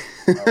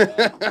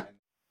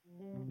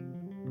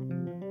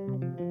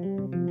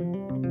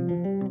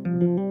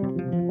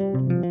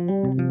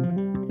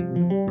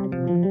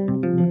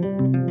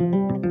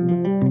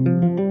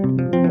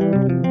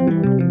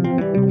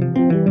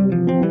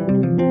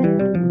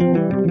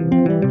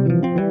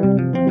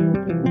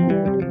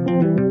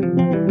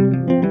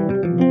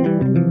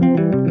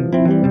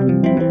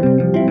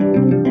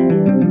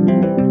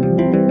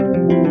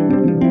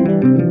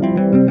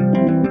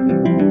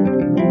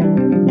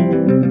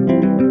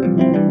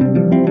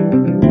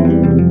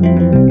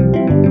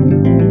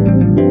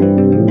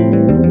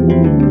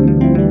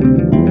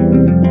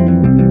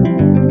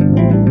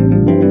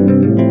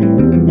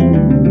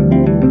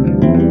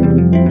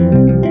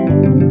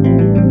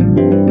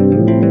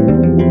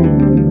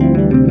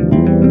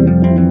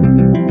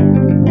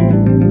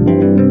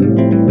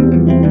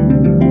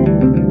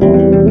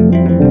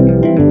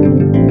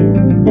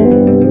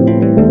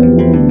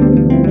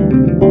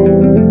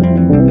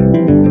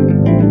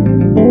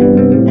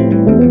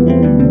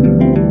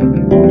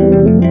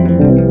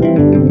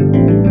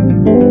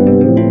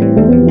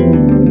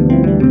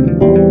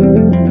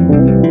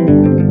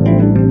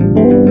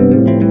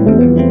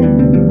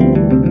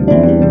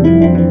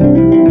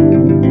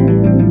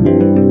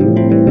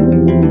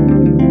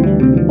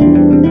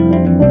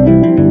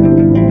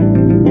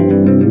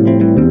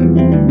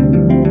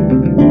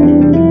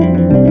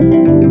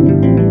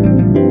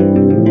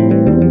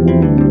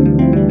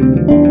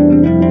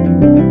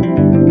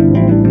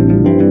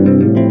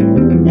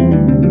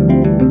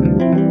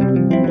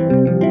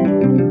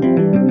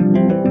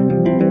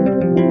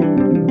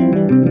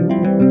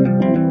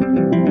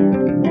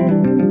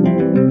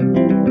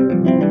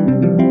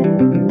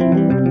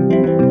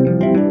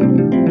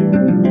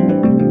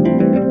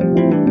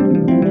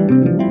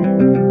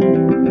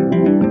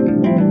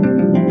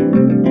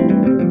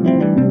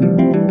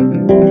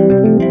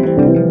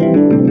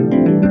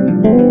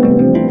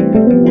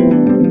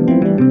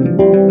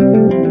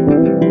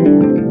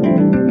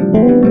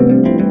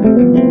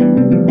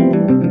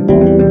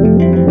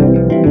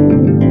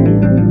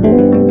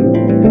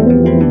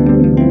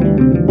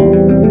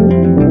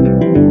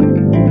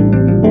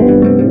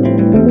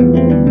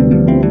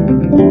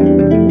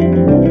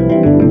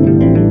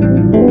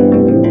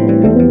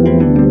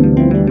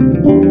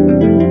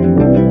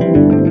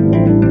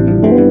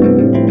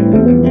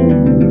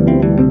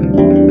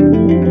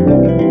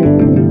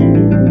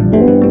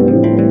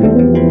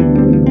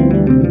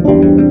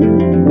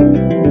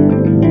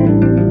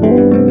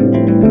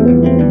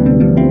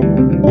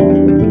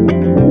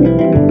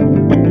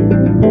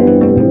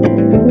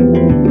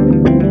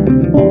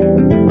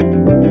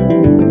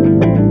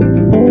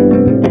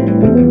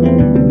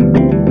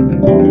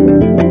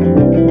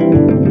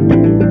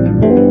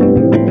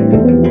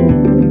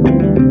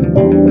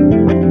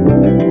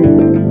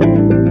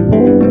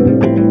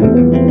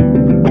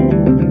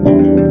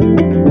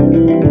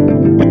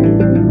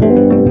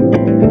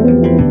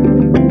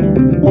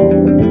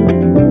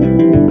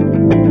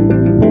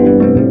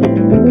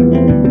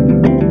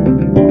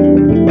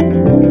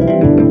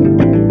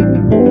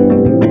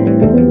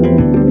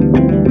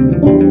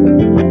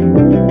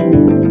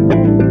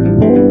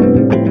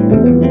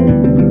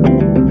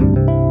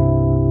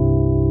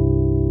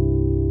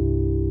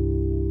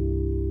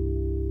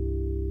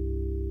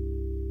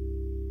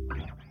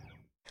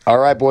 All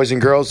right, boys and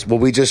girls. Well,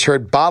 we just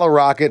heard Bottle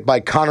Rocket by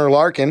Connor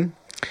Larkin.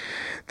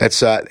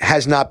 That's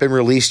has not been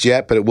released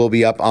yet, but it will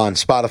be up on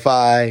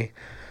Spotify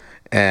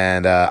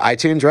and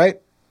iTunes, right?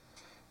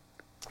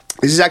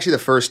 This is actually the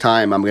first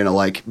time I'm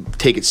gonna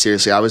take it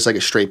seriously. I was like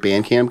a straight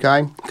Bandcamp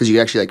guy because you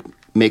actually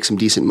make some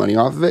decent money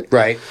off of it.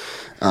 Right.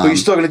 But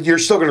you're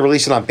still gonna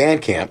release it on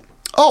Bandcamp.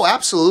 Oh,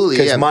 absolutely.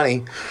 Because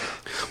money.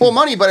 Well,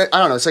 money, but I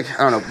don't know. It's I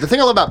don't know. The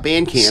thing I love about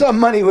Bandcamp, some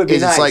money would be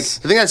nice.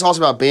 The thing that's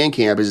also about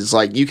Bandcamp is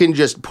it's you can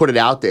just put it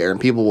out there and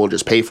people will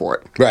just pay for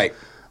it. Right.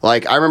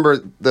 I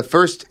remember the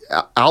first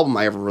album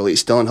I ever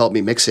released, Dylan helped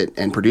me mix it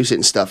and produce it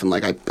and stuff, and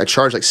I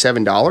charged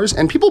 $7,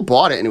 and people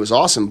bought it and it was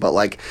awesome. But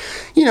I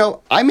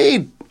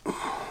made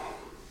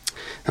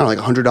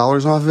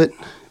 $100 off of it,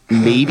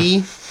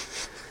 maybe.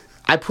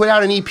 I put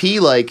out an EP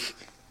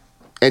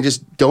and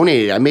just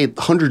donated it. I made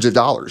hundreds of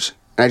dollars,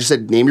 and I just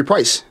said, name your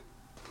price.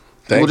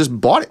 People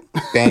just bought it.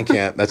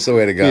 Bandcamp, that's the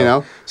way to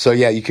go. So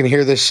yeah, you can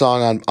hear this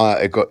song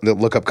on.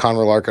 Look up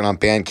Connor Larkin on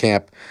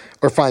Bandcamp,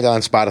 or find it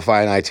on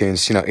Spotify and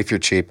iTunes. If you're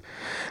cheap.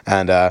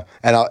 And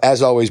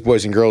as always,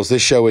 boys and girls,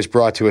 this show is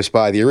brought to us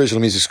by the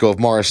Original Music School of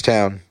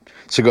Morristown.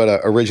 So go to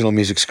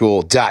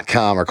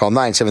originalmusicschool.com or call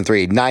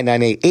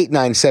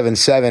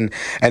 973-998-8977.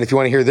 And if you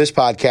want to hear this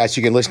podcast,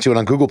 you can listen to it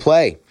on Google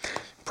Play.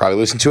 Probably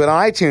listen to it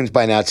on iTunes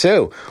by now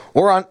too,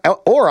 or on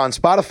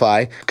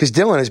Spotify, because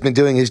Dylan has been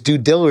doing his due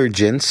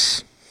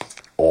diligence.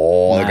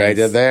 Oh, the guy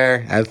did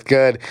there. That's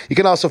good. You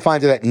can also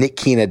find it at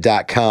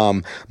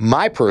nickkina.com,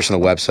 my personal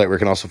website, where you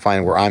can also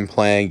find where I'm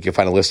playing. You can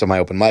find a list of my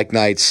open mic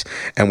nights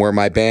and where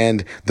my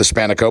band, the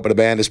Spanakopita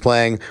Band, is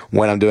playing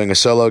when I'm doing a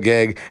solo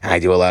gig. And I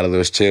do a lot of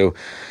those too.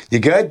 You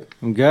good?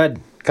 I'm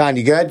good. Con,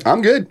 you good?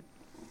 I'm good.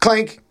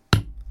 Clink.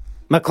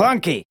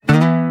 McClunky.